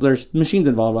 There's machines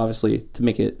involved, obviously, to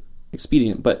make it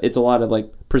expedient, but it's a lot of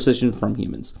like precision from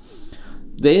humans.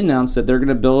 They announced that they're going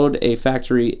to build a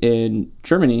factory in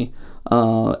Germany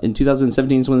in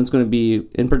 2017 is when it's going to be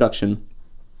in production,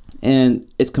 and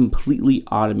it's completely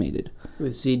automated.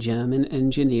 With the German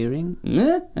engineering.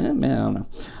 Man, I don't know.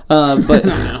 But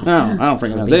I don't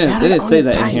freaking know. They didn't say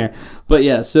that in here. But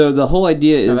yeah, so the whole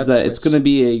idea is that's that it's Swiss. going to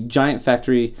be a giant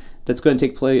factory that's going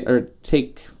to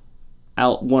take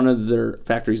out one of their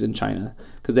factories in China,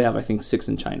 because they have, I think, 6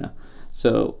 in China.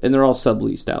 So, and they're all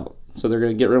subleased out. So they're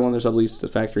going to get rid of one of their subleased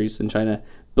factories in China,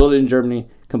 build it in Germany,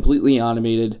 completely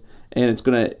automated, and it's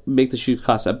going to make the shoe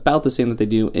cost about the same that they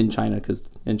do in China, because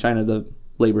in China the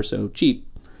labor's so cheap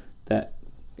that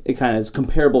it kind of is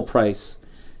comparable price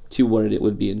to what it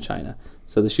would be in China.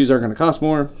 So the shoes aren't going to cost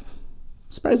more.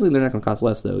 Surprisingly, they're not going to cost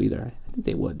less, though, either. I think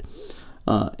they would.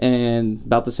 And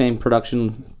about the same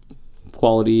production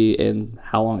quality and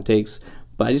how long it takes.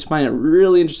 But I just find it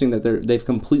really interesting that they've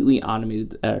completely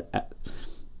automated.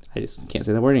 I just can't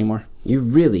say that word anymore. You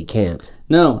really can't.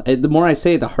 No, the more I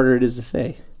say it, the harder it is to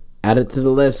say. Add it to the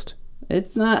list.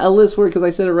 It's not a list word because I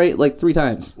said it right like 3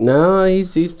 times. No,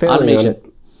 he's failing Automation. on it.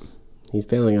 He's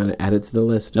failing on it. Add it to the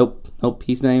list. Nope.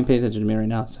 He's not even paying attention to me right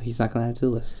now, so he's not going to add it to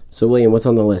the list. So, William, what's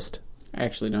on the list? I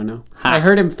actually don't know. Ha. I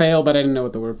heard him fail, but I didn't know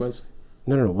what the word was.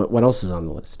 No. What else is on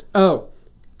the list? Oh,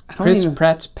 Chris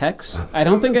Pratt's pecs? I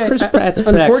don't think Chris Pratt's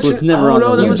pecs was never on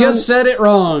the You list. just said it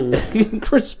wrong.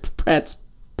 Chris Pratt's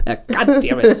peck. God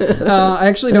damn it. I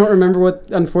actually don't remember what.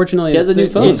 Unfortunately, He has a new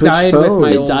phone. It Switched died with my.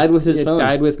 phones. It old, died with his it phone.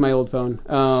 died with my old phone.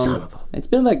 Son of a... It's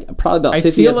been like probably about I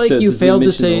 50 feel like episodes you since we failed to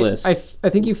mentioned the say. list. I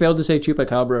think you failed to say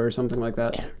chupacabra or something like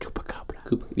that.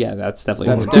 Coop. Yeah, that's definitely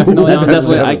That's one. definitely That's on the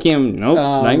definitely. list. I can't. Nope.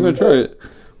 not even gonna try it.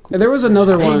 There was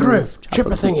another one. chip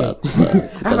a thingy.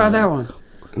 How about that one?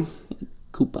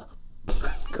 Koopa.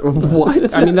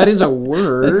 What? I mean, that is a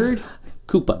word.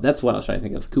 Koopa. That's what I was trying to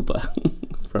think of. Koopa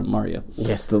from Mario.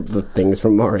 Yes, the things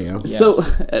from Mario. Yes. So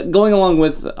going along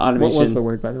with automation. What was the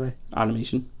word, by the way?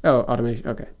 Automation. Oh, automation.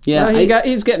 Okay. Yeah, Well,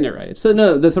 he's getting it right. It's, So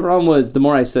no, the problem was the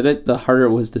more I said it, the harder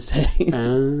it was to say.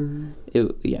 Yeah.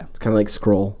 It's kind of like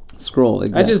scroll. Scroll.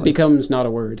 Exactly. that just becomes not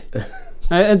a word.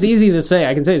 It's easy to say.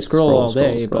 I can say scroll Scroll, all scroll,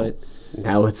 day, scroll. but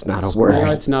Now it's not a now word.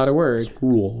 it's not a word.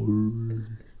 You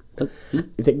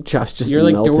think Josh just You're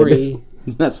like melted? Dory.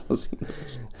 That's what I was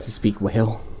You speak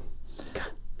whale.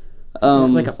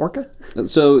 Like an orca?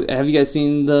 So, have you guys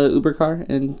seen the Uber car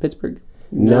in Pittsburgh?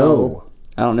 No.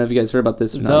 I don't know if you guys heard about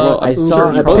this or not. The Well, I I'm saw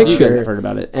sure a both of you guys picture. have heard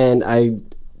about it. And I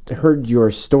heard your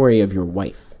story of your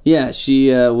wife. Yeah, she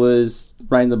was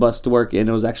riding the bus to work, and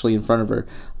it was actually in front of her.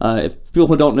 If people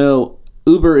who don't know,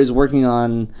 Uber is working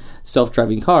on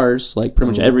self-driving cars, like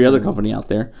pretty much every other company out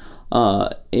there.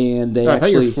 And they I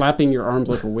thought you actually... were flapping your arms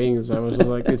like wings. I was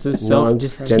like, is this No, self? I'm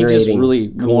just He's just generating. really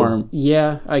warm.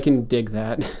 Yeah, I can dig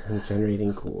that. I'm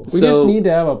generating cool. We So- just need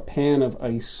to have a pan of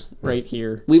ice right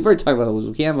here. We've already talked about this.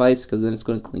 We can't have ice because then it's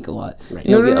going to clink a lot. Right. And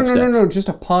you'll get No, upset. just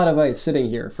a pot of ice sitting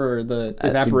here for the to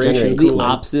evaporation generate The cooling.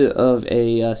 opposite of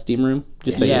a steam room.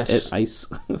 Just like Yes. an ice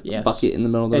Yes. bucket in the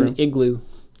middle of the room. An igloo.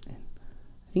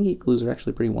 I think igloos are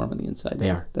actually pretty warm on the inside. They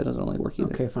are. That doesn't really work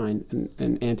either. Okay, fine.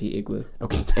 An anti-igloo.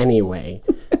 Okay. Anyway,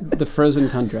 The frozen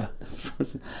tundra.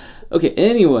 Okay,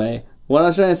 anyway, what I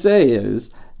was trying to say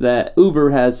is that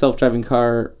Uber has self-driving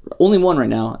car, only one right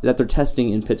now, that they're testing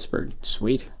in Pittsburgh.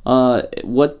 Sweet.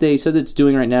 What they said it's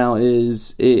doing right now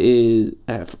is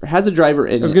has a driver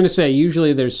in I was it. going to say,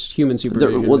 usually there's human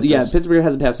supervision. with this. Pittsburgh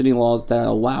hasn't passed any laws that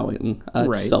allow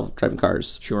Right. self-driving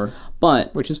cars. Sure.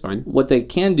 But Which is fine. what they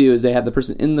can do is they have the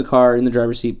person in the car, in the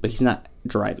driver's seat, but he's not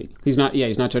driving. He's not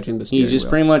touching the steering He's just wheel.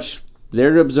 pretty much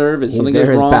there to observe. If something there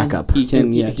goes as wrong, backup. he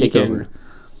can He take can. over.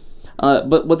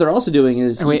 But what they're also doing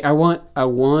is... Oh, wait, I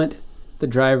want the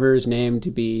driver's name to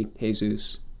be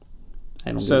Jesus.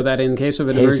 I don't So get it. that in case of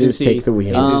an Jesus, emergency, take the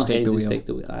wheel. Jesus, Oh, take the Jesus, wheel. take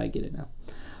the wheel. I get it now.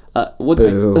 What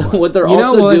Boo. what they're You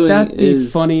also know what? doing That'd be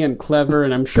is funny and clever,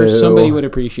 and I'm sure Boo. somebody would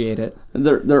appreciate it.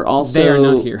 they're also They are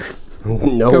not here.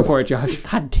 no. Go for it, Josh.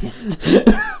 God damn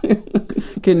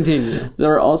it! Continue.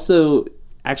 They're also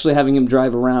actually having him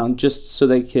drive around just so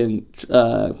they can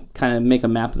kind of make a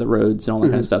map of the roads and all that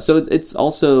kind of stuff. So it's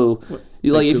also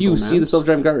like if you Google see the Maps?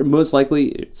 self-driving car, most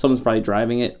likely someone's probably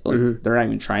driving it. Like, they're not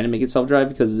even trying to make it self-drive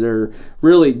because they're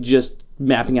really just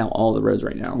mapping out all the roads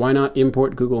right now. Why not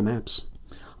import Google Maps?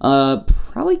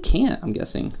 Probably can't. I'm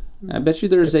guessing. I bet you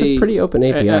there's It's a pretty open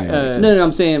API. No,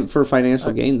 I'm saying for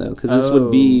financial gain though, because this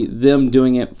would be them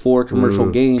doing it for commercial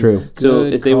gain. true. So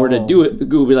Good if they were to call. do it,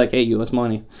 Google would be like, "Hey, give us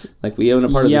money. Like we own a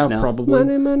part of Yeah, this now."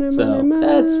 probably. So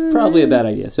that's probably a bad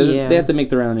idea. So Yeah. they have to make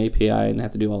their own API and they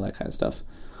have to do all that kind of stuff.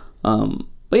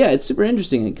 But yeah, it's super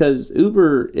interesting because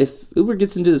if Uber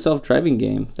gets into the self-driving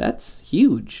game, that's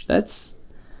huge. That's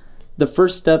the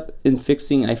first step in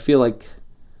fixing. I feel like.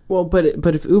 Well, but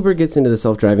if Uber gets into the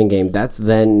self-driving game, that's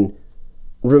then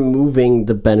removing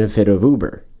the benefit of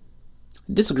Uber.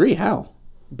 Disagree. How?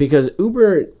 Because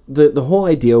Uber, the whole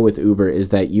idea with Uber is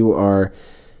that you are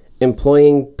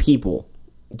employing people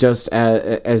just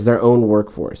as their own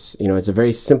workforce. You know, it's a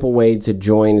very simple way to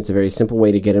join. It's a very simple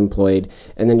way to get employed.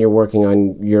 And then you're working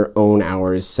on your own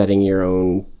hours, setting your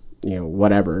own,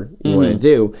 whatever you want to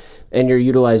do. And you're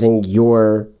utilizing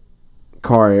your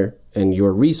car and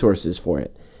your resources for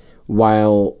it.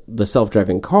 While the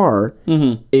self-driving car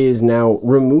is now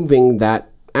removing that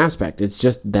aspect. It's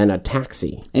just then a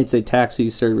taxi. It's a taxi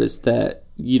service that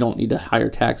you don't need to hire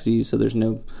taxis, so there's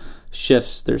no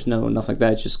shifts, there's no nothing like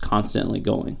that. It's just constantly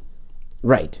going.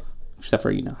 Right. Except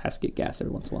for, has to get gas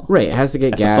every once in a while. Right. It has to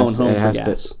get Has to gas. phone home it for has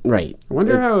gas. to. Right. I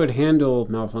wonder how it would handle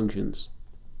malfunctions.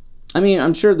 I mean,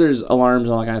 I'm sure there's alarms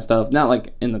and all that kind of stuff. Not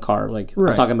like in the car. Like, I'm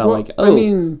Right. talking about Well, I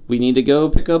mean- we need to go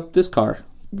pick up this car.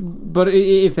 But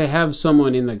if they have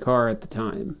someone in the car at the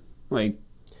time, like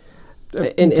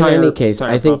In any case, tire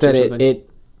I think pops or that something. it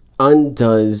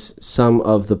undoes some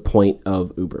of the point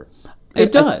of Uber. It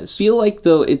I does. feel like,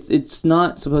 though, it's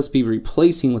not supposed to be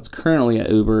replacing what's currently at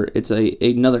Uber. It's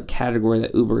another category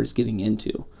that Uber is getting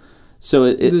into.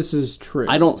 So This is true.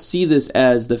 I don't see this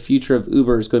as the future of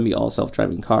Uber is going to be all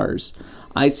self-driving cars.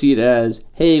 I see it as,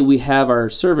 hey, we have our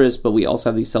service, but we also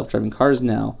have these self-driving cars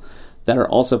now that are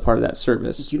also part of that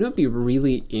service. You know what'd be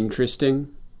really interesting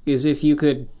is if you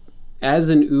could, as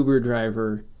an Uber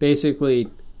driver, basically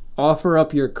offer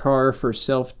up your car for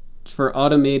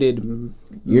automated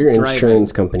Your driving.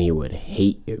 insurance company would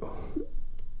hate you.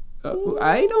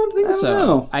 I don't think so.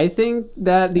 know. I think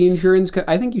that the insurance.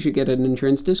 I think you should get an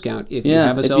insurance discount if you Yeah,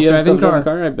 have a if you have a self-driving car.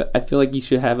 self-driving car, I feel like you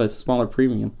should have a smaller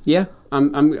premium. Yeah,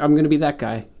 I'm going to be that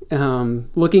guy.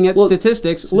 Looking at Well,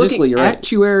 statistics, statistically, you're right.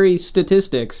 actuary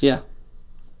statistics. Yeah,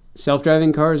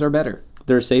 Self-driving cars are better.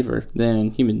 they're safer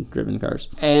than human-driven cars.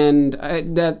 And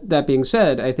that being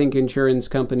said, I think insurance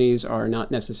companies are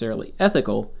not necessarily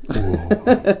ethical.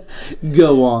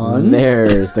 Go on.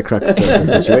 There's the crux of the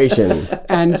situation.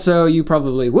 And so you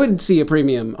probably would see a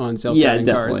premium on self-driving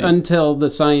Yeah, cars definitely. until the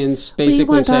science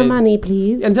basically said,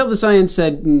 please. until the science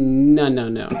said, no.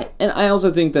 And I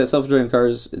also think that self-driving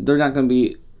cars, they're not going to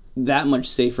be that much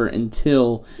safer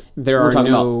until There we're are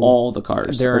talking no about all the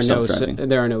cars there are are no self-driving.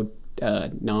 there are no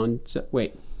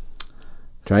wait.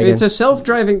 Try again. It's a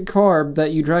self-driving car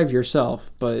that you drive yourself,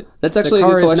 but That's actually the a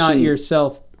car good is not question.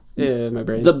 yourself. My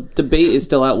brain. The debate is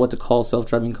still out what to call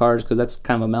self-driving cars because that's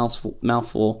kind of a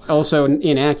mouthful. Also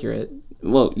inaccurate.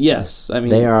 Well, yes. I mean,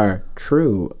 They are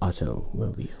true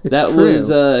automobiles. It's that true. was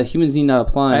Humans Need Not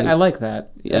Apply. I like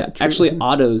that. Yeah, True. actually,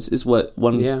 autos is what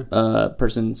one Yeah.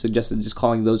 person suggested, just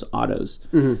calling those autos,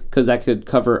 Mm-hmm. because that could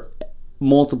cover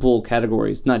multiple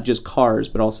categories, not just cars,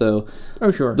 but also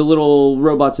Oh, sure. the little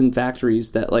robots in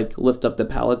factories that like lift up the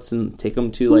pallets and take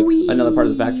them to like another part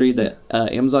of the factory that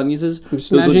Amazon uses. I'm just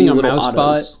Those would imagining be a little mouse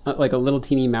autos. bot, like a little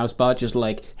teeny mouse bot, just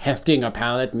like hefting a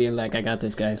pallet and being like, I got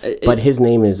this, guys. But his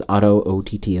name is Otto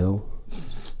OTTO.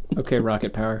 Okay,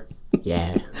 rocket power.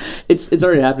 Yeah. It's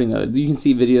already happening though. You can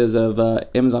see videos of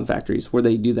Amazon factories where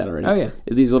they do that already. Oh, yeah.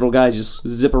 These little guys just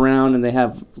zip around and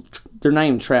they're not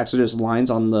even tracks; they're just lines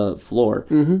on the floor,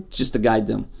 just to guide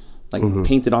them, like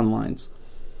painted on lines.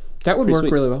 That would pretty work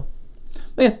sweet. really well.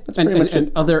 But yeah, that's And, pretty and, much it.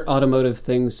 and other automotive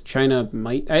things, China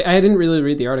might. I didn't really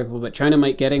read the article, but China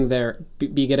might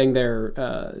be getting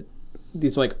their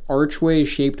these like archway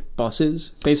shaped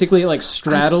buses, basically like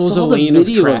straddles saw a the lane of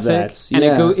video of traffic, that, and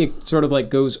yeah. it sort of like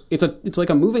goes. It's like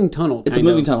a moving tunnel. It's a kind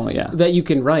moving of, tunnel, yeah, that you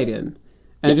can ride in,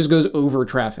 and it just goes over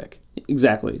traffic.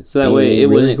 exactly. So that way it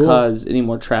Really wouldn't cool. cause any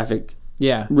more traffic.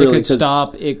 Yeah, Really, it could 'cause-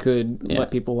 stop. It could Yeah.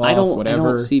 let people off. I don't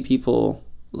whatever. see people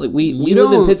like we You live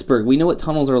in don't- Pittsburgh. We know what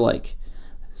tunnels are like.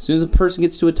 As soon as a person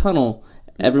gets to a tunnel,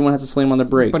 everyone has to slam on their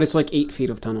brakes. But it's like 8 feet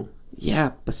of tunnel.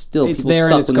 yeah, but still, It's people there and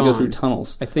suck it's when they go gone. through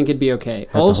tunnels. I think it'd be okay.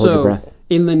 to hold your breath.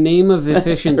 In the name of Every time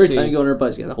you efficiency, go on a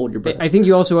bus, you gotta hold your breath. I think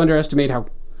you also underestimate how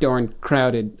darn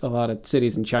crowded a lot of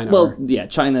cities in China Well, are. yeah,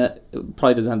 China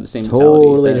probably doesn't have the same mentality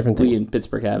Totally that different we thing. in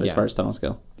Pittsburgh have as Yeah. far as tunnels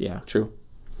go. Yeah. True.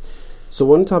 So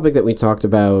one topic that we talked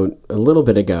about a little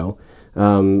bit ago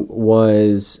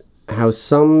was how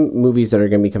some movies that are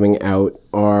going to be coming out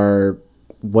are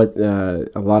what a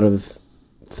lot of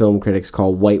film critics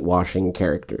call whitewashing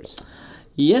characters.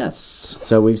 Yes.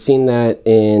 So we've seen that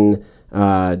in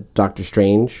Doctor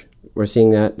Strange. We're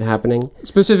seeing that happening.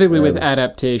 Specifically with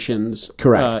adaptations,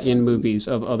 Correct. in movies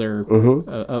of other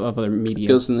of other media.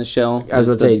 Ghost in the Shell. I was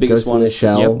is about to say, biggest Ghost in the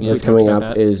Shell Yep, yeah, that's we coming talked up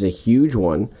about that. is a huge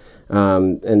one.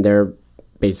 And they're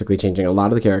basically changing a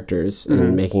lot of the characters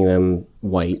and making them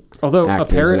white. Although actors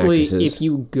and apparently, actresses. if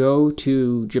you go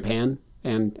to Japan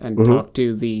and talk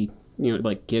to the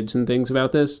like kids and things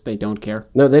about this, they don't care.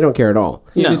 No, they don't care at all.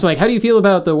 No. It's like, how do you feel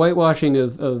about the whitewashing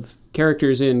of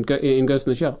characters in Ghost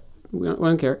in the Shell? We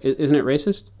don't care. Isn't it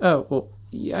racist? Oh, well,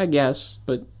 yeah, I guess,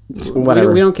 but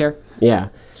Whatever. we don't care. Yeah.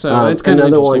 So it's kind of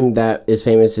another interesting. one that is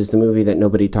famous is the movie that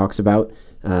nobody talks about,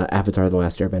 Avatar: The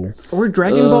Last Airbender, Or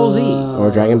Dragon Ball Z.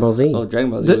 or Dragon Ball Z. Oh,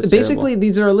 Dragon Ball Z. was Basically, terrible.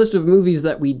 these are a list of movies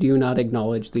that we do not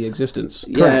acknowledge the existence.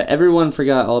 Yeah, Correct. everyone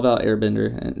forgot all about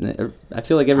Airbender, and I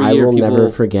feel like every I year will people. never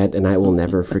forget, and I will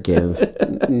never forgive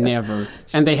Never.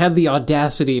 And they had the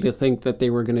audacity to think that they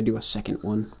were going to do a second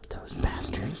one. those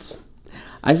bastards.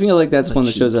 I feel like that's The one of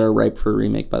the shows cheek. that are ripe for a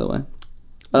remake. By the way,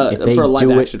 If they for a live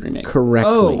do action it remake.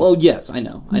 correctly. Oh. Well, yes, I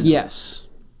know. Yes.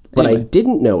 What I Anyway.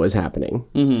 didn't know was happening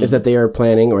is that they are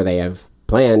planning, or they have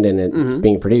planned, and it's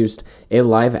being produced, a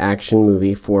live action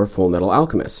movie for Full Metal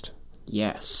Alchemist.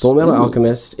 Yes. Full Metal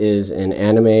Alchemist is an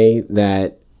anime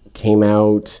that came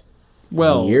out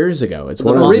Well, years ago. It's Was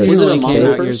it one of the originally Was it a came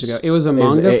manga out years first? ago. It was a Is-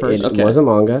 manga it, first. It Okay. was a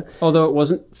manga. Although it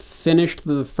wasn't finished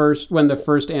when the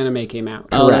first anime came out.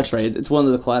 Oh, that's Correct. right. It's one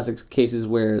of the classic cases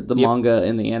where the Yep. manga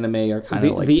and the anime are kind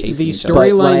The, of like the pacing each other. But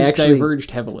what I storylines actually-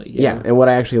 diverged heavily. Yeah, and what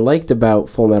I actually liked about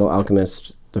Full Metal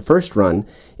Alchemist, the first run,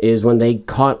 is when they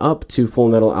caught up to Full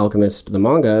Metal Alchemist, the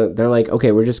manga, they're like,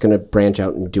 okay, we're just going to branch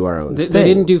out and do our own They thing.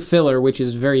 didn't do filler, which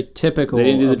is very typical. They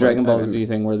didn't do the of, Dragon Ball like, Z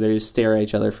thing where they just stare at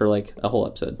each other for like a whole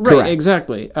episode. Right, Correct.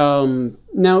 exactly.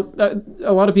 Now,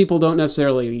 a lot of people don't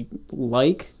necessarily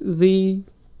like the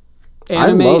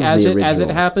anime love the as it original.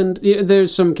 happened. Yeah,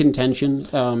 there's some contention.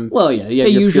 Well, yeah, They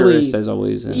your usually- purists as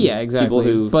always. And yeah, exactly. People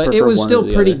who But it prefer was one still to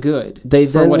the pretty other. good. They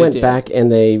for then what it went did. back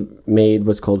and they made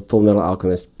what's called Full Metal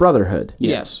Alchemist Brotherhood,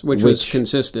 Yes, which was Which-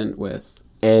 consistent with.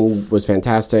 and was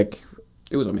fantastic,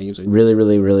 It was amazing. really,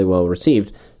 really, really well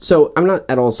received. So I'm not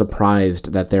at all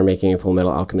surprised that they're making a Full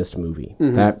Metal Alchemist movie.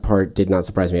 That part did not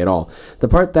surprise me at all. The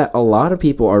part that a lot of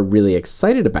people are really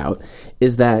excited about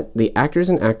is that the actors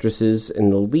and actresses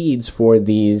and the leads for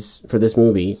this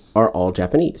movie are all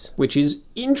Japanese. Which is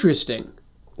interesting.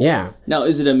 Yeah. Now,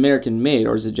 is it American made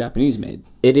or is it Japanese made?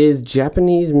 It is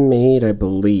Japanese made, I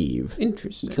believe.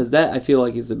 Interesting. Because that I feel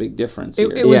like is the big difference here.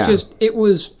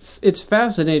 It's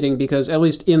fascinating because at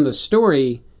least in the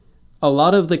story, a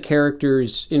lot of the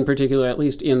characters in particular, at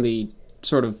least in the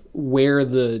sort of where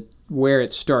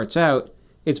it starts out,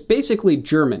 it's basically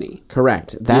Germany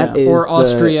Correct. That is or the-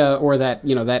 Austria or that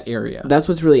area. That's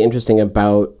what's really interesting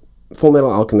about Full Metal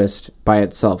Alchemist by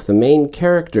itself. The main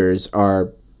characters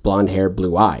are blonde hair,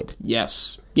 blue eyed.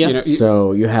 Yes. Yeah. You know,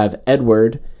 So you have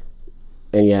Edward,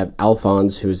 and you have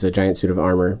Alphonse, who's a giant suit of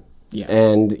armor. Yeah.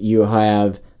 And you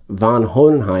have von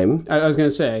Hohenheim. I was going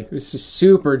to say, this is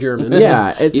super German.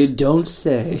 Yeah, it's You don't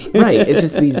say. right. It's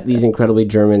just these incredibly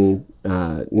German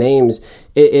names.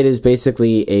 It is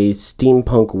basically a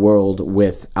steampunk world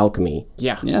with alchemy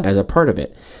Yeah. Yeah. as a part of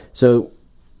it. So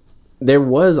there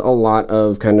was a lot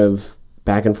of kind of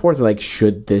back and forth, like,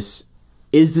 is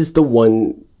this the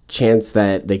one chance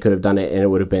that they could have done it and it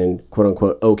would have been quote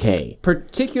unquote okay?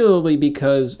 Particularly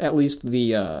because at least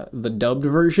the dubbed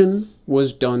version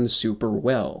was done super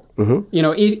well. Mm-hmm. You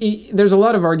know, there's a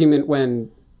lot of argument when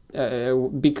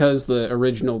because the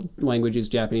original language is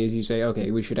Japanese, you say,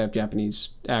 okay, we should have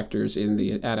Japanese actors in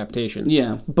the adaptation.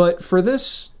 Yeah. But for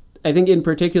this, I think in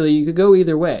particular, you could go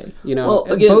either way. You know, Well,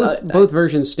 again, both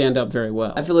versions stand up very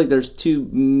well. I feel like there's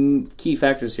two key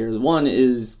factors here. One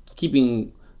is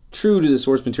keeping true to the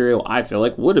source material. I feel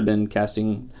like would have been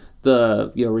casting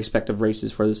the respective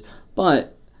races for this,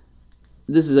 but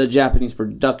this is a Japanese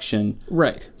production,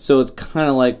 Right. so it's kind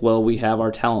of like, well, we have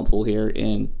our talent pool here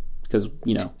because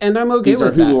And I'm okay these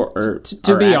with are who that. are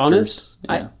To our be actors. honest,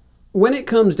 Yeah. when it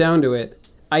comes down to it,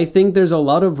 I think there's a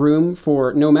lot of room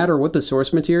for, no matter what the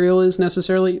source material is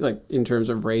necessarily, like in terms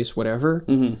of race, whatever,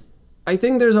 I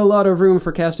think there's a lot of room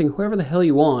for casting whoever the hell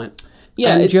you want.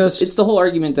 Yeah, And it's the whole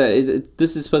argument that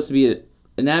this is supposed to be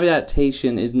an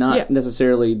adaptation is not Yeah.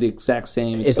 necessarily the exact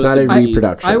same. It's supposed not to a be-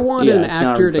 reproduction. I want Yeah, an it's not a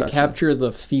actor to reproduction. capture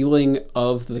the feeling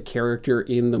of the character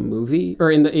in the movie or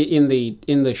in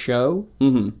the show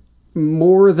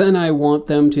more than I want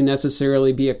them to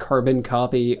necessarily be a carbon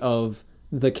copy of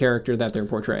the character that they're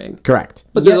portraying. Correct.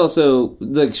 But there's also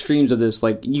the extremes of this.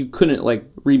 Like, you couldn't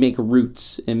remake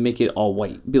Roots and make it all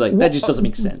white. Be like, that just doesn't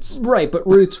make sense. Right, but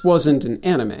Roots wasn't an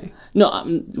anime. No,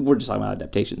 we're just talking about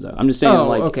adaptations. Though. I'm just saying,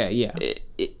 Okay, yeah.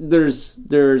 There's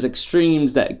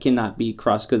extremes that cannot be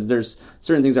crossed because there's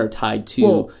certain things that are tied to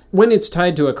Well, when it's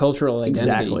tied to a cultural identity,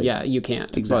 Exactly. yeah, you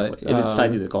can't. exactly But, if it's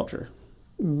tied to the culture.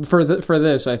 for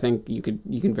this, I think you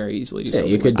can very easily do Yeah,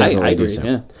 something. you could like that. definitely do agree,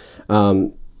 so. yeah.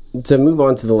 To move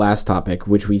on to the last topic,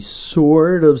 which we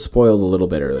sort of spoiled a little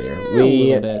bit earlier. A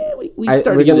little bit. We We're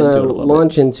started to get going into to it a little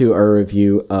launch into our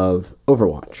review of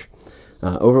Overwatch.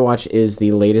 Overwatch is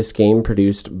the latest game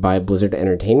produced by Blizzard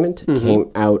Entertainment.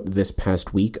 Came out this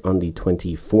past week on the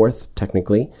 24th,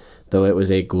 technically, though it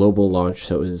was a global launch,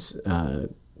 so it was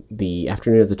the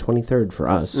afternoon of the 23rd for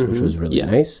us, which was really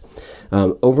nice.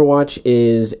 Overwatch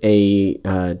is a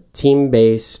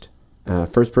team-based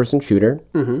first-person shooter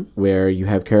where you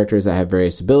have characters that have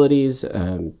various abilities,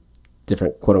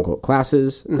 different quote-unquote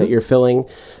classes that you're filling,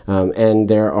 and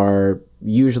there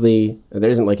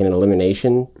isn't like an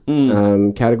elimination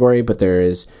category, but there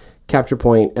is capture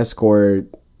point, escort,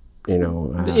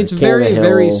 It's King of very, the Hill,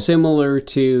 very similar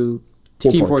to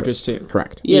Team Fortress 2.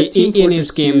 Correct. Yeah, Team in Fortress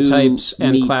its game 2 types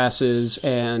and meets classes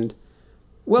and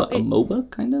well, a MOBA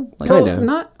kind of.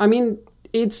 Kinda.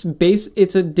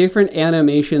 it's a different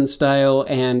animation style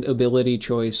and ability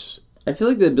choice, I feel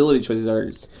like the ability choices are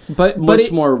but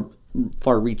much more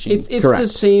far-reaching. it's the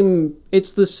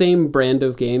Correct. same brand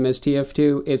of game as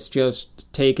TF2. It's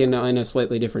just taken in a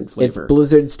slightly different It's flavor.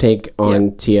 Blizzard's take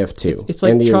on TF2. It's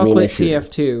like and the arena chocolate shooter.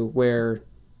 TF2, where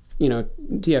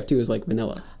TF2 is like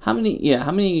vanilla. How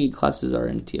many classes are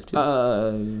in TF2?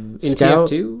 In Scout,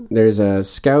 TF2, there's a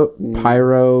Scout,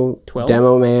 Pyro, 12?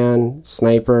 Demo Man,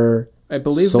 Sniper, I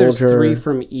believe Soldier, there's 3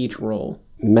 from each role.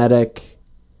 Medic,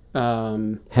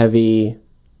 Heavy,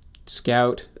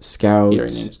 Scout. Scout. He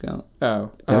already named Scout.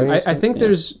 Oh, Alright, I think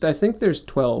there's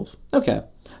 12 Okay.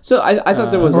 So I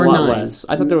thought there was a or lot 9. less.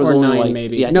 I thought there was or only 9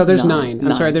 maybe. Yeah, I No, think there's 9.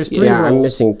 I'm sorry, there's 3 Yeah, I'm roles.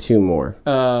 missing 2 more.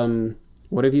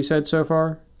 What have you said so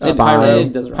far? Spy. Pyro,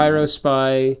 It doesn't Pyro, matter.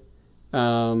 Spy,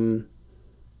 Medic?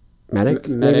 Medic,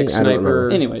 maybe? I don't Sniper.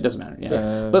 remember. Anyway, it doesn't matter.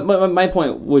 Yeah. But my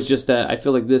point was just that I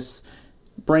feel like this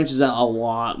branches out a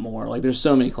lot more. Like, there's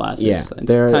so many classes. Yeah, It's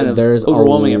there's a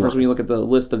overwhelming at lot. first when you look at the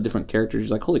list of different characters.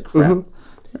 You're like, holy crap.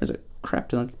 There's a crap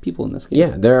ton of people in this game.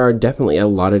 Yeah, there are definitely a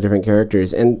lot of different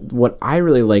characters. And what I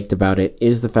really liked about it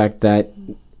is the fact that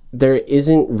there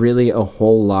isn't really a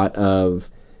whole lot of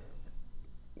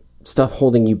stuff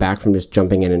holding you back from just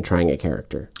jumping in and trying a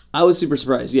character. I was super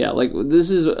surprised. Yeah, like, this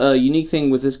is a unique thing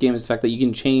with this game is the fact that you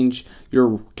can change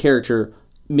your character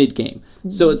mid-game.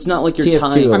 So it's not like you're TF2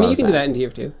 tying... I mean, allows you can do that. that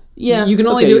in TF2. Yeah, you can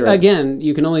only okay, do you're right. again.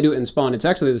 You can only do it in Spawn. It's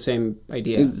actually the same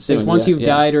idea. It's the same It's once idea, you've yeah.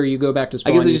 died or you go back to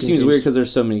Spawn. I guess it you just can seems change- weird because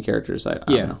there's so many characters. I don't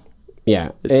know. Yeah,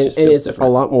 It and just feels it's different.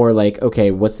 a lot more like, okay,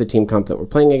 what's the team comp that we're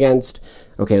playing against?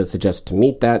 Okay, let's adjust to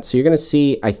meet that. So you're going to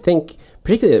see, I think,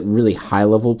 particularly at really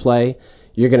high-level play,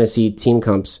 you're going to see team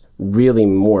comps really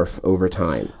morph over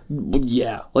time.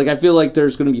 Yeah, like I feel like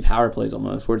there's going to be power plays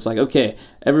almost where it's like, okay,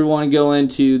 everyone go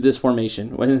into this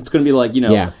formation, and it's going to be like,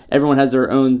 everyone has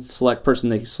their own select person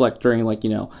they select during like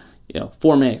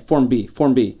Form A, Form B,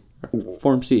 Form B,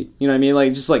 Form C. You know what I mean?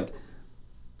 Like just like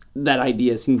that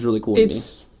idea seems really cool to me.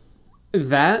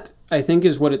 That I think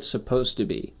is what it's supposed to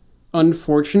be.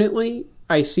 Unfortunately,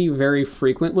 I see very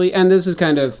frequently, and this is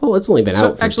kind of it's only been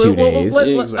out for 2 days.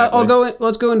 Exactly.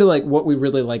 Let's go into like what we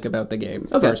really like about the game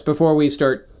first before we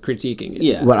start critiquing it.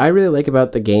 Yeah. What I really like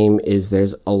about the game is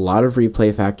there's a lot of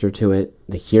replay factor to it.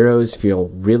 The heroes feel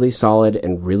really solid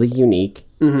and really unique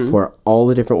for all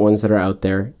the different ones that are out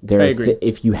there. I agree.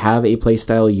 If you have a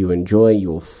playstyle you enjoy, you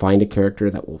will find a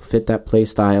character that will fit that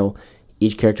playstyle.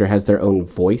 Each character has their own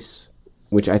voice,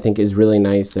 which I think is really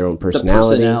nice. Their own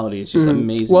personality. The personality is just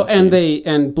amazing. Well,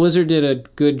 and Blizzard did a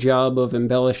good job of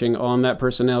embellishing on that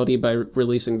personality by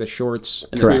releasing the shorts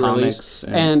and the comics.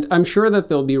 And I'm sure that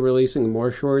they'll be releasing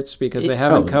more shorts because they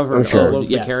haven't covered all of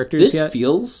the characters this yet. This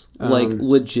feels like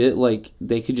legit, like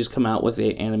they could just come out with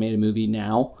an animated movie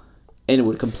now. And it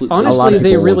would completely... Honestly,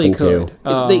 they really could.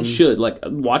 They should. Like,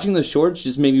 watching the shorts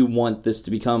just made me want this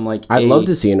to become, like, I'd love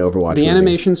to see an Overwatch The movie.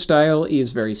 animation style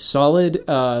is very solid.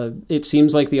 It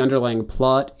seems like the underlying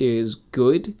plot is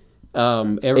good.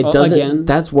 It doesn't... Again,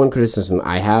 that's one criticism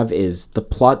I have, is the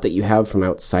plot that you have from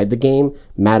outside the game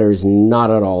matters not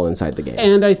at all inside the game.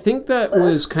 And I think that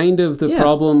was kind of the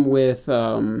problem with...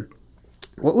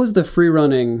 what was the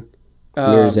free-running...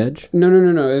 Mirror's Edge? No.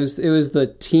 It was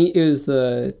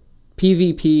the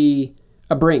PvP,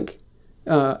 a Brink.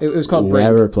 It was called Brink.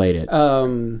 Never played it.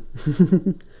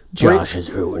 Josh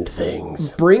has ruined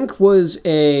things. Brink was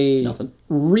a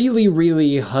really,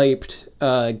 really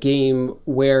hyped game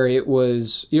where it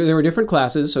was... there were different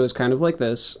classes, so it was kind of like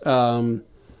this. And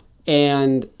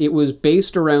it was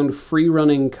based around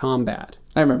free-running combat.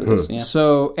 I remember this, yeah.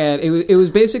 So, and it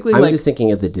was basically I'm just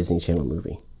thinking of the Disney Channel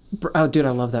movie. Oh, dude,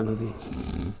 I love that movie.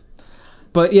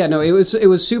 But yeah, no, it was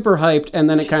super hyped, and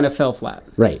then it kind of fell flat.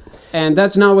 Right. And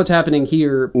that's not what's happening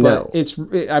here. But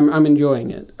I'm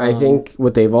enjoying it. I think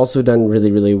what they've also done really,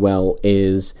 really well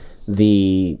is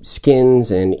the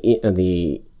skins and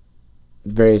the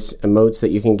various emotes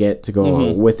that you can get to go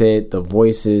along with it, the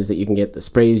voices that you can get, the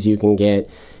sprays you can get.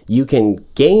 You can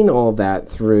gain all that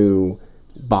through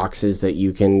boxes that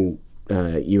you can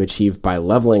you achieve by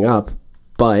leveling up,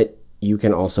 but you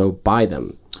can also buy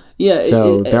them. Yeah,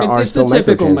 so there are still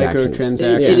microtransactions.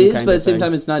 It is, but at the same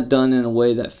time, it's not done in a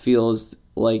way that feels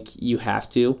like you have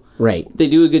to. Right. They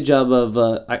do a good job of,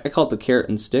 I call it the carrot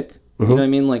and stick. You know what I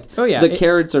mean? Like, the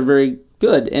carrots are very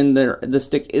good, and the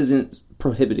stick isn't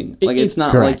prohibiting. Like, it's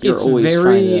not like you're always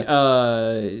trying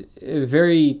to...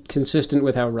 very consistent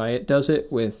with how Riot does it.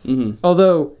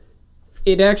 Although,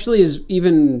 it actually is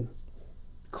even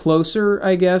closer,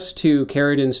 I guess, to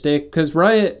carrot and stick, because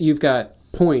Riot, you've got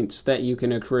points that you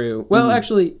can accrue. Well,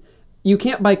 actually, you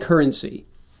can't buy currency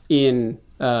in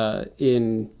Overwatch.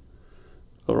 In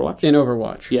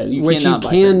Overwatch, yeah, which you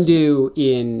can do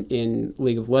in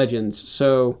League of Legends.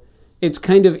 So it's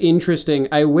kind of interesting.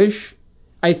 I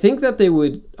think that they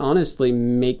would honestly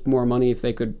make more money if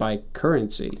they could buy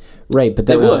currency. Right, but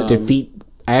that would defeat.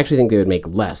 I actually think they would make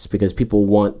less because people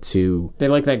want to. They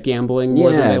like that gambling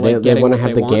more than they like they getting want to what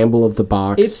have they the want. gamble of the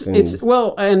box.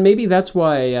 And maybe that's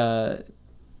why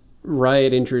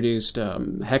Riot introduced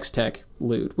Hextech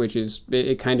loot, which is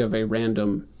kind of a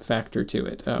random factor to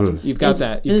it. You've got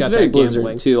that. You've and got it's very that Blizzard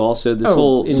gambling too. Also,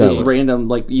 this random,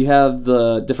 like, you have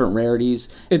the different rarities.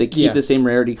 They keep the same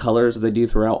rarity colors that they do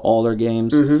throughout all their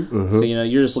games. So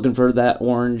you're just looking for that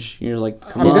orange. You're like,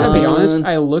 come on. I'm gonna be honest.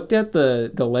 I looked at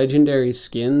the legendary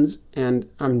skins, and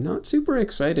I'm not super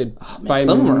excited. Some of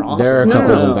them are awesome. There are a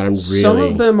couple of them that I'm really. Some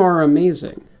of them are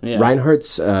amazing. Yeah.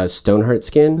 Reinhardt's Stoneheart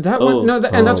skin. That one,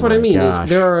 and that's what I mean. Is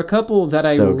there are a couple that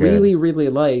I really, really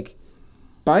like.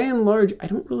 By and large, I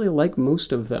don't really like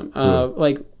most of them.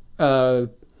 Like,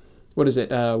 what is it?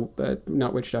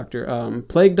 Not Witch Doctor.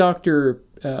 Plague Doctor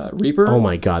Reaper. Oh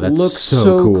my god, that's looks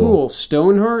so cool.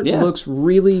 Stoneheart looks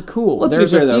really cool. Let's be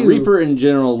fair though, Reaper in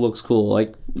general looks cool.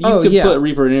 Like, you could put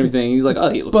Reaper in everything. He's like,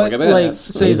 he looks like a badass. Like,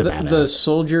 say the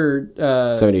Soldier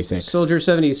 76. Soldier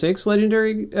 76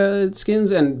 legendary skins,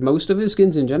 and most of his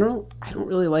skins in general, I don't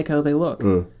really like how they look.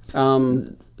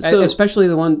 Especially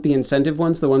the incentive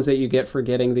ones, the ones that you get for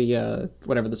getting the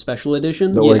the special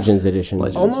edition, the Origins edition.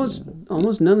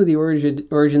 Almost none of the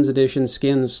Origins edition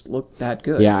skins look that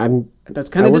good. Yeah, that's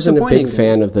kind of disappointing. I wasn't a big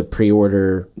fan of the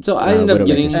pre-order. So I ended up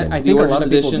getting. I think a lot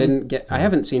of people didn't get. I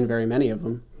haven't seen very many of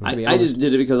them. I just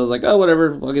did it because I was like,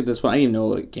 whatever, I'll get this one. I didn't even know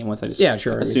what it came with. I just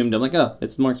assumed. I'm like,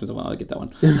 it's the more expensive one. I'll get that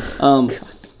one.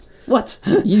 What?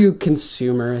 You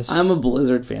consumerist. I'm a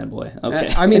Blizzard fanboy.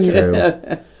 Okay. I mean, True.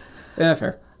 yeah,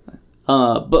 fair.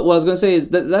 But what I was going to say is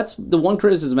that's the one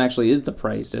criticism actually is the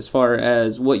price as far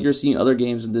as what you're seeing other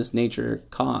games of this nature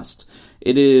cost.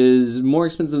 It is more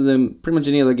expensive than pretty much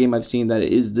any other game I've seen that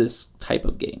is this type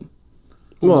of game.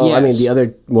 Well, I mean, Yes. the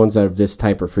other ones that are of this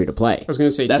type are free to play. I was going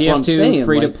to say That's what I'm TF2 saying,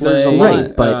 free like, to there's play, a lot.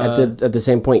 Right, but at the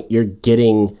same point, you're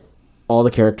getting all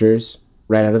the characters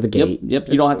right out of the gate. Yep.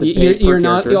 You don't have to pay you're per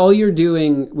not. character. All you're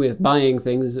doing with buying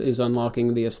things is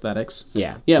unlocking the aesthetics.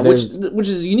 Yeah, Yeah, There's- which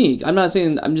is unique. I'm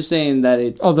just saying that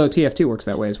it's Although TF2 works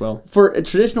that way as well. for a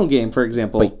traditional game, for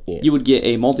example, But, yeah. you would get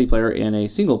a multiplayer and a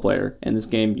single player. In this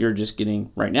game, you're just getting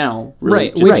right now, really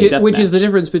Right, just which a is, which is the deathmatch.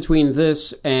 difference between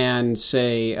this and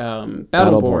say Battleborn,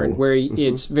 Battleborn. where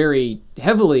it's very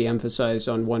heavily emphasized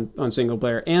on single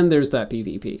player, and there's that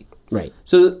PvP. right.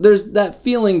 So there's that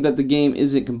feeling that the game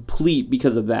isn't complete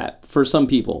because of that for some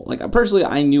people. Like personally,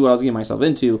 I knew what I was getting myself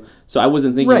into, so I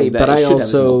wasn't thinking Right, that but it I should have a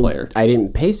single also player. I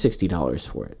didn't pay $60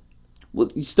 for it. Well,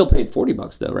 you still paid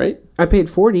 $40 though, right? I paid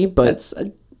 $40, but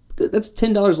That's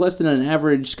 $10 less than an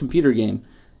average computer game,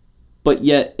 but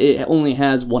yet it only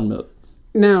has one mode.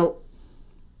 Now,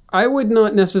 I would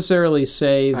not necessarily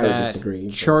say I would that disagree,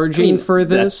 but- charging for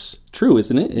this. That's true,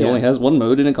 isn't it? It Yeah. only has one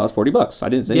mode and it costs $40. I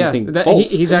didn't say Yeah, anything that,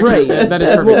 false. he's actually right. that is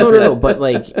Well, perfect. no. But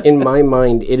like in my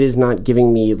mind, it is not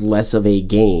giving me less of a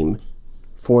game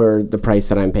for the price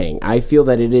that I'm paying. I feel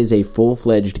that it is a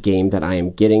full-fledged game that I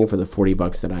am getting for the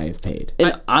 $40 that I have paid.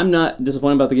 And I'm not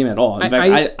disappointed about the game at all. In I-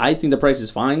 fact, I think the price is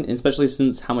fine, especially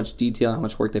since how much detail, how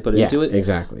much work they put Yeah, into it.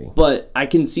 exactly. But I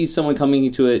can see someone coming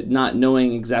into it not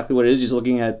knowing exactly what it is, just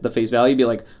looking at the face value, be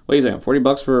like, wait a second,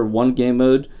 $40 for one game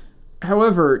mode?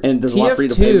 However, And there's a lot of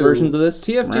free-to-play versions of this?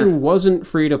 TF2 Meh. wasn't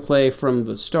free to play from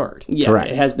the start. Yeah, Correct.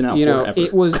 it has been out You know, forever.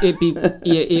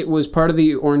 it was part of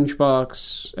the Orange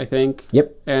Box, I think.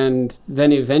 Yep. And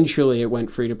then eventually it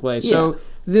went free to play. Yeah. So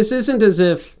this isn't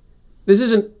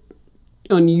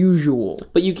unusual.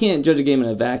 But you can't judge a game in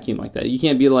a vacuum like that. You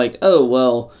can't be like, oh,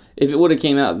 well, if it would have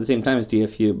came out at the same time as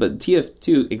TF2, but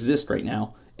TF2 exists right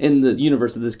now in the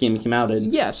universe that this game came out in.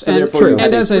 Yes, so and therefore true. you have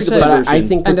And a as I free-to-play said- But I version.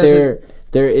 think And that as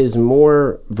there is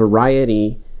more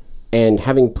variety, and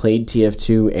having played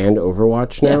TF2 and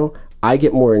Overwatch now, I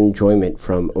get more enjoyment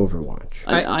from Overwatch.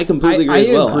 I completely agree I as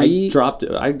well. agree. I dropped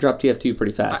TF2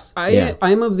 pretty fast. Yeah.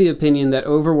 I'm of the opinion that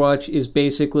Overwatch is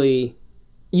basically,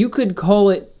 you could call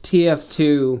it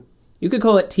TF2, you could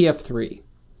call it TF3,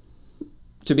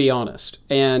 to be honest.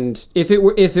 And if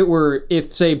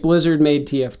say Blizzard made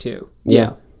TF2,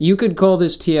 Yeah. you could call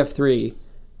this TF3,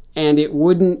 and it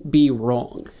wouldn't be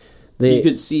wrong. You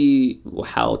could see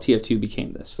how TF2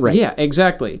 became this. Right. Yeah,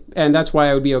 exactly. And that's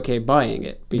why I would be okay buying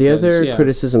it. The Because, other yeah.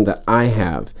 criticism that I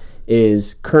have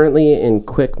is currently in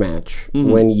Quick Match,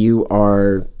 when you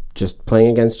are just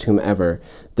playing against whomever,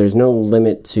 there's no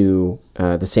limit to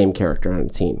the same character on a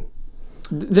team.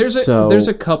 There's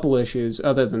a couple issues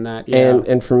other than that. Yeah.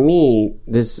 And for me,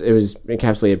 it was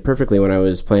encapsulated perfectly when I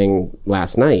was playing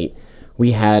last night.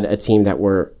 We had a team that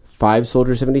were 5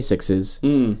 Soldier 76s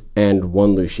and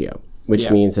 1 Lucio, which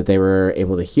Yeah. means that they were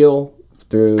able to heal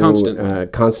through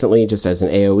constantly, just as an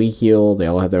AoE heal. They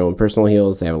all have their own personal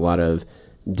heals. They have a lot of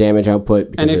damage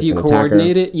output. Because And if it's you an attacker.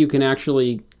 coordinate it, you can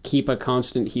actually keep a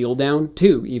constant heal down,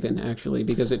 2 even, actually,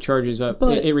 because it charges up.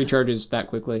 But- It recharges that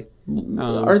quickly.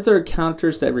 Aren't there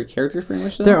counters to every character pretty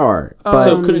much? Though? There are,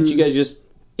 So but couldn't you guys just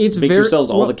It's make very- yourselves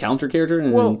all well- the counter character?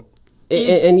 And Well,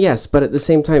 and yes, but at the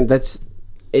same time,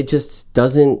 it just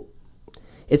doesn't.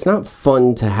 It's not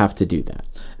fun to have to do that.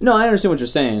 no, I understand what you're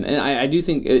saying, and I do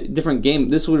think a different game.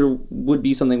 This would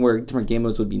be something where different game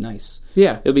modes would be nice.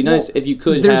 yeah. It would be nice if you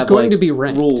could. there's have, going like, to be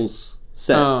ranked. rules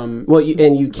set. Well,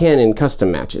 you can in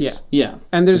custom matches. Yeah. yeah,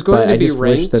 And there's going But to I be just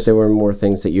wish ranked. that there were more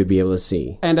things that you'd be able to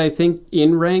see. And I think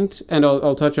in ranked, and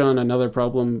I'll touch on another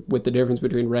problem with the difference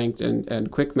between ranked and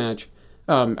quick match.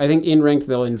 I think in ranked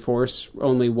they'll enforce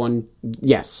only one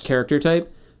Yes. character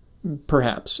type,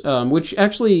 perhaps, which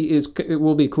actually it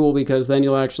will be cool because then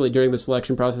you'll actually during the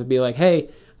selection process be like, hey,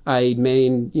 I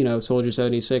main Soldier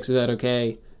 76. Is that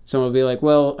okay? Someone will be like,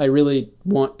 well, I really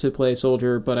want to play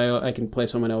Soldier, but I can play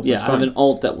someone else. yeah. That's I have fine. an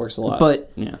alt that works a lot.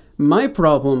 But yeah, My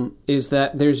problem is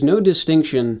that there's no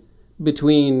distinction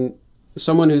between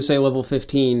someone who's, say, level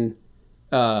 15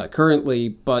 currently,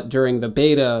 but during the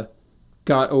beta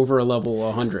got over a level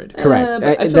 100. Correct.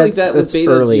 But I feel like that with that's betas,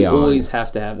 early you on. always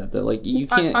have to have that though. Like you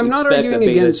can't I'm not expect a arguing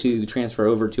beta against- to transfer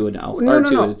over to an alpha. No, or no,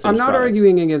 to a no. finished I'm not product.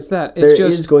 arguing against that. It's There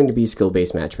just is going to be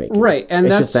skill-based matchmaking. Right, and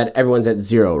it's that's just that everyone's at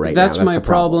 0 right now. that's my the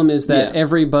problem is that Yeah.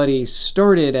 everybody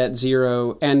started at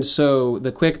 0, and so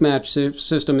the quick match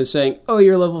system is saying, oh,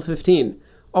 you're level 15.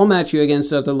 I'll match you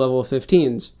against other level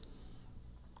 15s.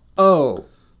 Oh,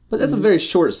 But that's a very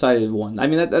short-sighted one. I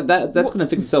mean, that's going to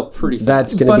fix itself pretty fast.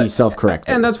 That's going to be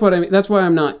self-correcting. and that's what I mean. That's why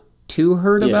I'm not too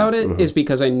hurt about it. Is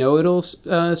because I know it'll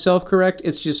self-correct.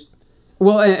 It's just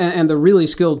and the really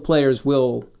skilled players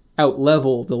will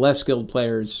out-level the less skilled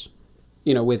players,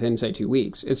 within say 2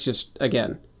 weeks. It's just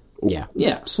again.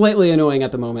 Yeah. Slightly annoying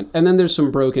at the moment. And then there's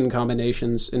some broken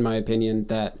combinations, in my opinion,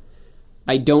 that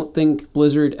I don't think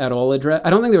Blizzard at all addressed. I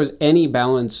don't think there was any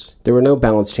balance. There were no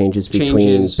balance changes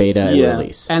between beta and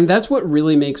release. And that's what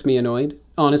really makes me annoyed,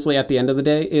 honestly, at the end of the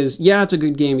day, is, it's a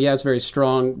good game. Yeah, it's very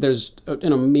strong. There's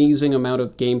an amazing amount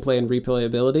of gameplay and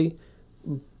replayability.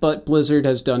 But Blizzard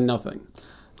has done nothing.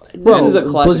 This is a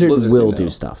classic Blizzard will thing, though. do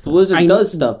stuff. Blizzard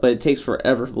does stuff, but it takes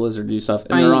forever for Blizzard to do stuff,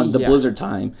 and they're on the Blizzard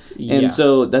time. And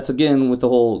so that's, again, with the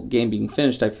whole game being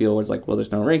finished, I feel, where it's like, well,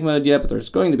 there's no rank mode yet, but there's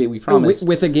going to be, we promise.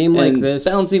 With a game like this...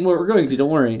 balancing what we're going to, don't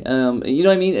worry. You know what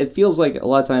I mean? It feels like a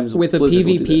lot of times with Blizzard a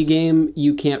PvP game,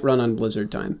 you can't run on Blizzard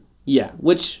time. Yeah,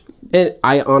 which... And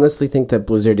I honestly think that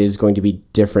Blizzard is going to be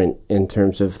different in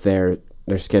terms of their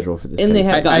schedule for this. And they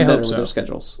have gotten I better hope with so. their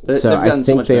schedules. So I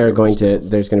think they are going to... schedules.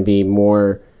 There's going to be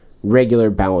more regular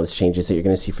balance changes that you're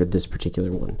going to see for this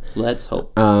particular one. Let's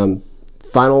hope.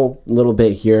 Final little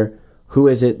bit here. Who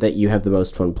is it that you have the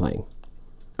most fun playing?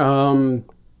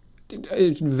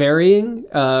 It's varying.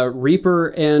 Reaper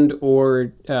and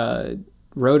or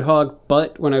Roadhog.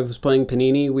 But when I was playing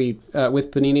Panini,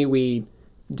 we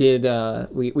did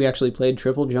we actually played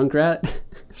Triple Junkrat.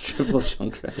 Triple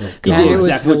Junkrat. And it was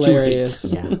exactly what you hate.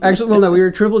 hilarious. Actually, well, no, we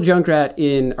were Triple Junkrat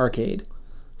in arcade.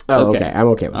 Oh, okay. I'm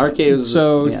okay with that. Arcade was...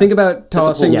 So yeah. think about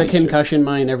tossing Yes. the concussion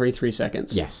mine every 3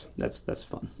 seconds. Yes. That's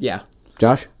fun. Yeah.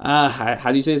 Josh?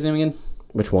 How do you say his name again?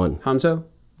 Which one? Hanzo?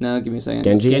 No, give me a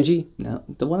second. Genji? No,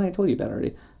 the one I told you about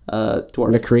already. Dwarf.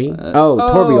 McCree?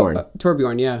 Torbjorn.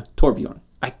 Torbjorn, yeah. Torbjorn.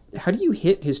 How do you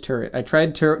hit his turret? I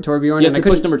tried Torbjorn You and have I to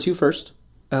couldn't... push number 2 first,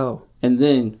 Oh. and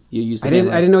then you use the I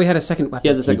hammer. didn't know he had a second weapon. He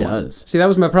has a He second one. does. See, that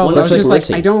was my problem. Well, I was looks just like like,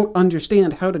 Mercy. I don't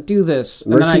understand how to do this.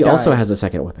 And then I Mercy also died. has a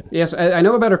second weapon. Yes, I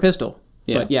know about her pistol.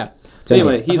 Yeah. But yeah. So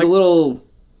anyway, he's a little...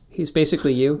 He's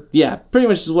basically you. Yeah, pretty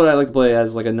much is what I like to play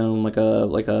as, like a gnome, like a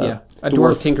A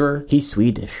dwarf tinkerer. He's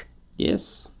Swedish.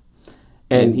 Yes.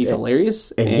 And he's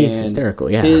hilarious. And he's hysterical,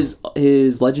 yeah.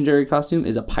 His legendary costume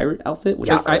is a pirate outfit, which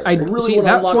I really see, want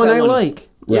to that's unlock one that I one. like.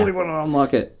 Really want to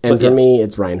unlock it. And But for me,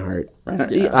 it's Reinhardt.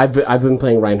 Reinhardt, yeah. I've been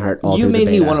playing Reinhardt all You through the made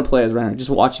me beta. want to play as Reinhardt.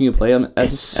 Just watching you play him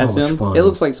as so much him, fun. it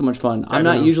looks like so much fun. I'm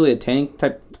not usually a tank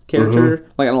type character.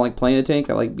 Like I don't like playing a tank.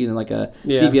 I like being like a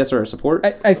DPS or a support.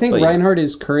 I think But Reinhardt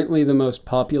is currently the most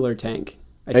popular tank.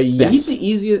 Yes. He's the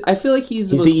easiest. I feel like he's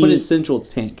the He's most the- quintessential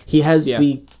tank. He has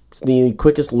the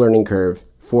quickest learning curve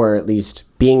for at least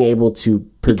being able to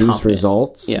produce confident.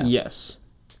 results. Yeah. Yes.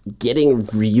 Getting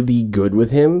really good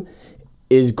with him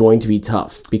is going to be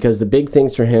tough because the big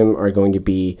things for him are going to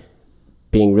be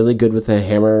being really good with the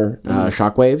hammer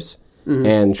shockwaves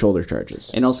and shoulder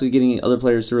charges. And also getting other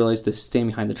players to realize to stay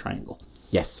behind the triangle.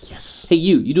 Yes. Hey,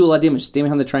 you do a lot of damage. Stay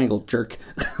behind the triangle, jerk.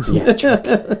 Yeah, jerk.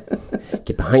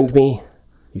 Get behind me.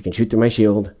 You can shoot through my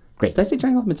shield. Great. Did I say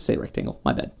triangle? I meant to say rectangle.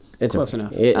 My bad. It's Close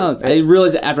okay. enough. I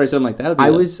realized it after I said I'm like, that would be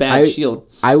a bad shield.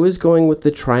 I was going with the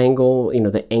triangle,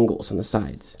 the angles on the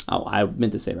sides. Oh, I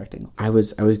meant to say rectangle. I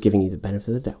was giving you the benefit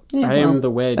of the doubt. Yeah, I well, am the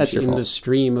wedge that's your in fault. the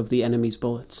stream of the enemy's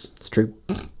bullets. It's true.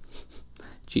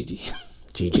 GG.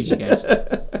 GG. GG,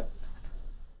 guys.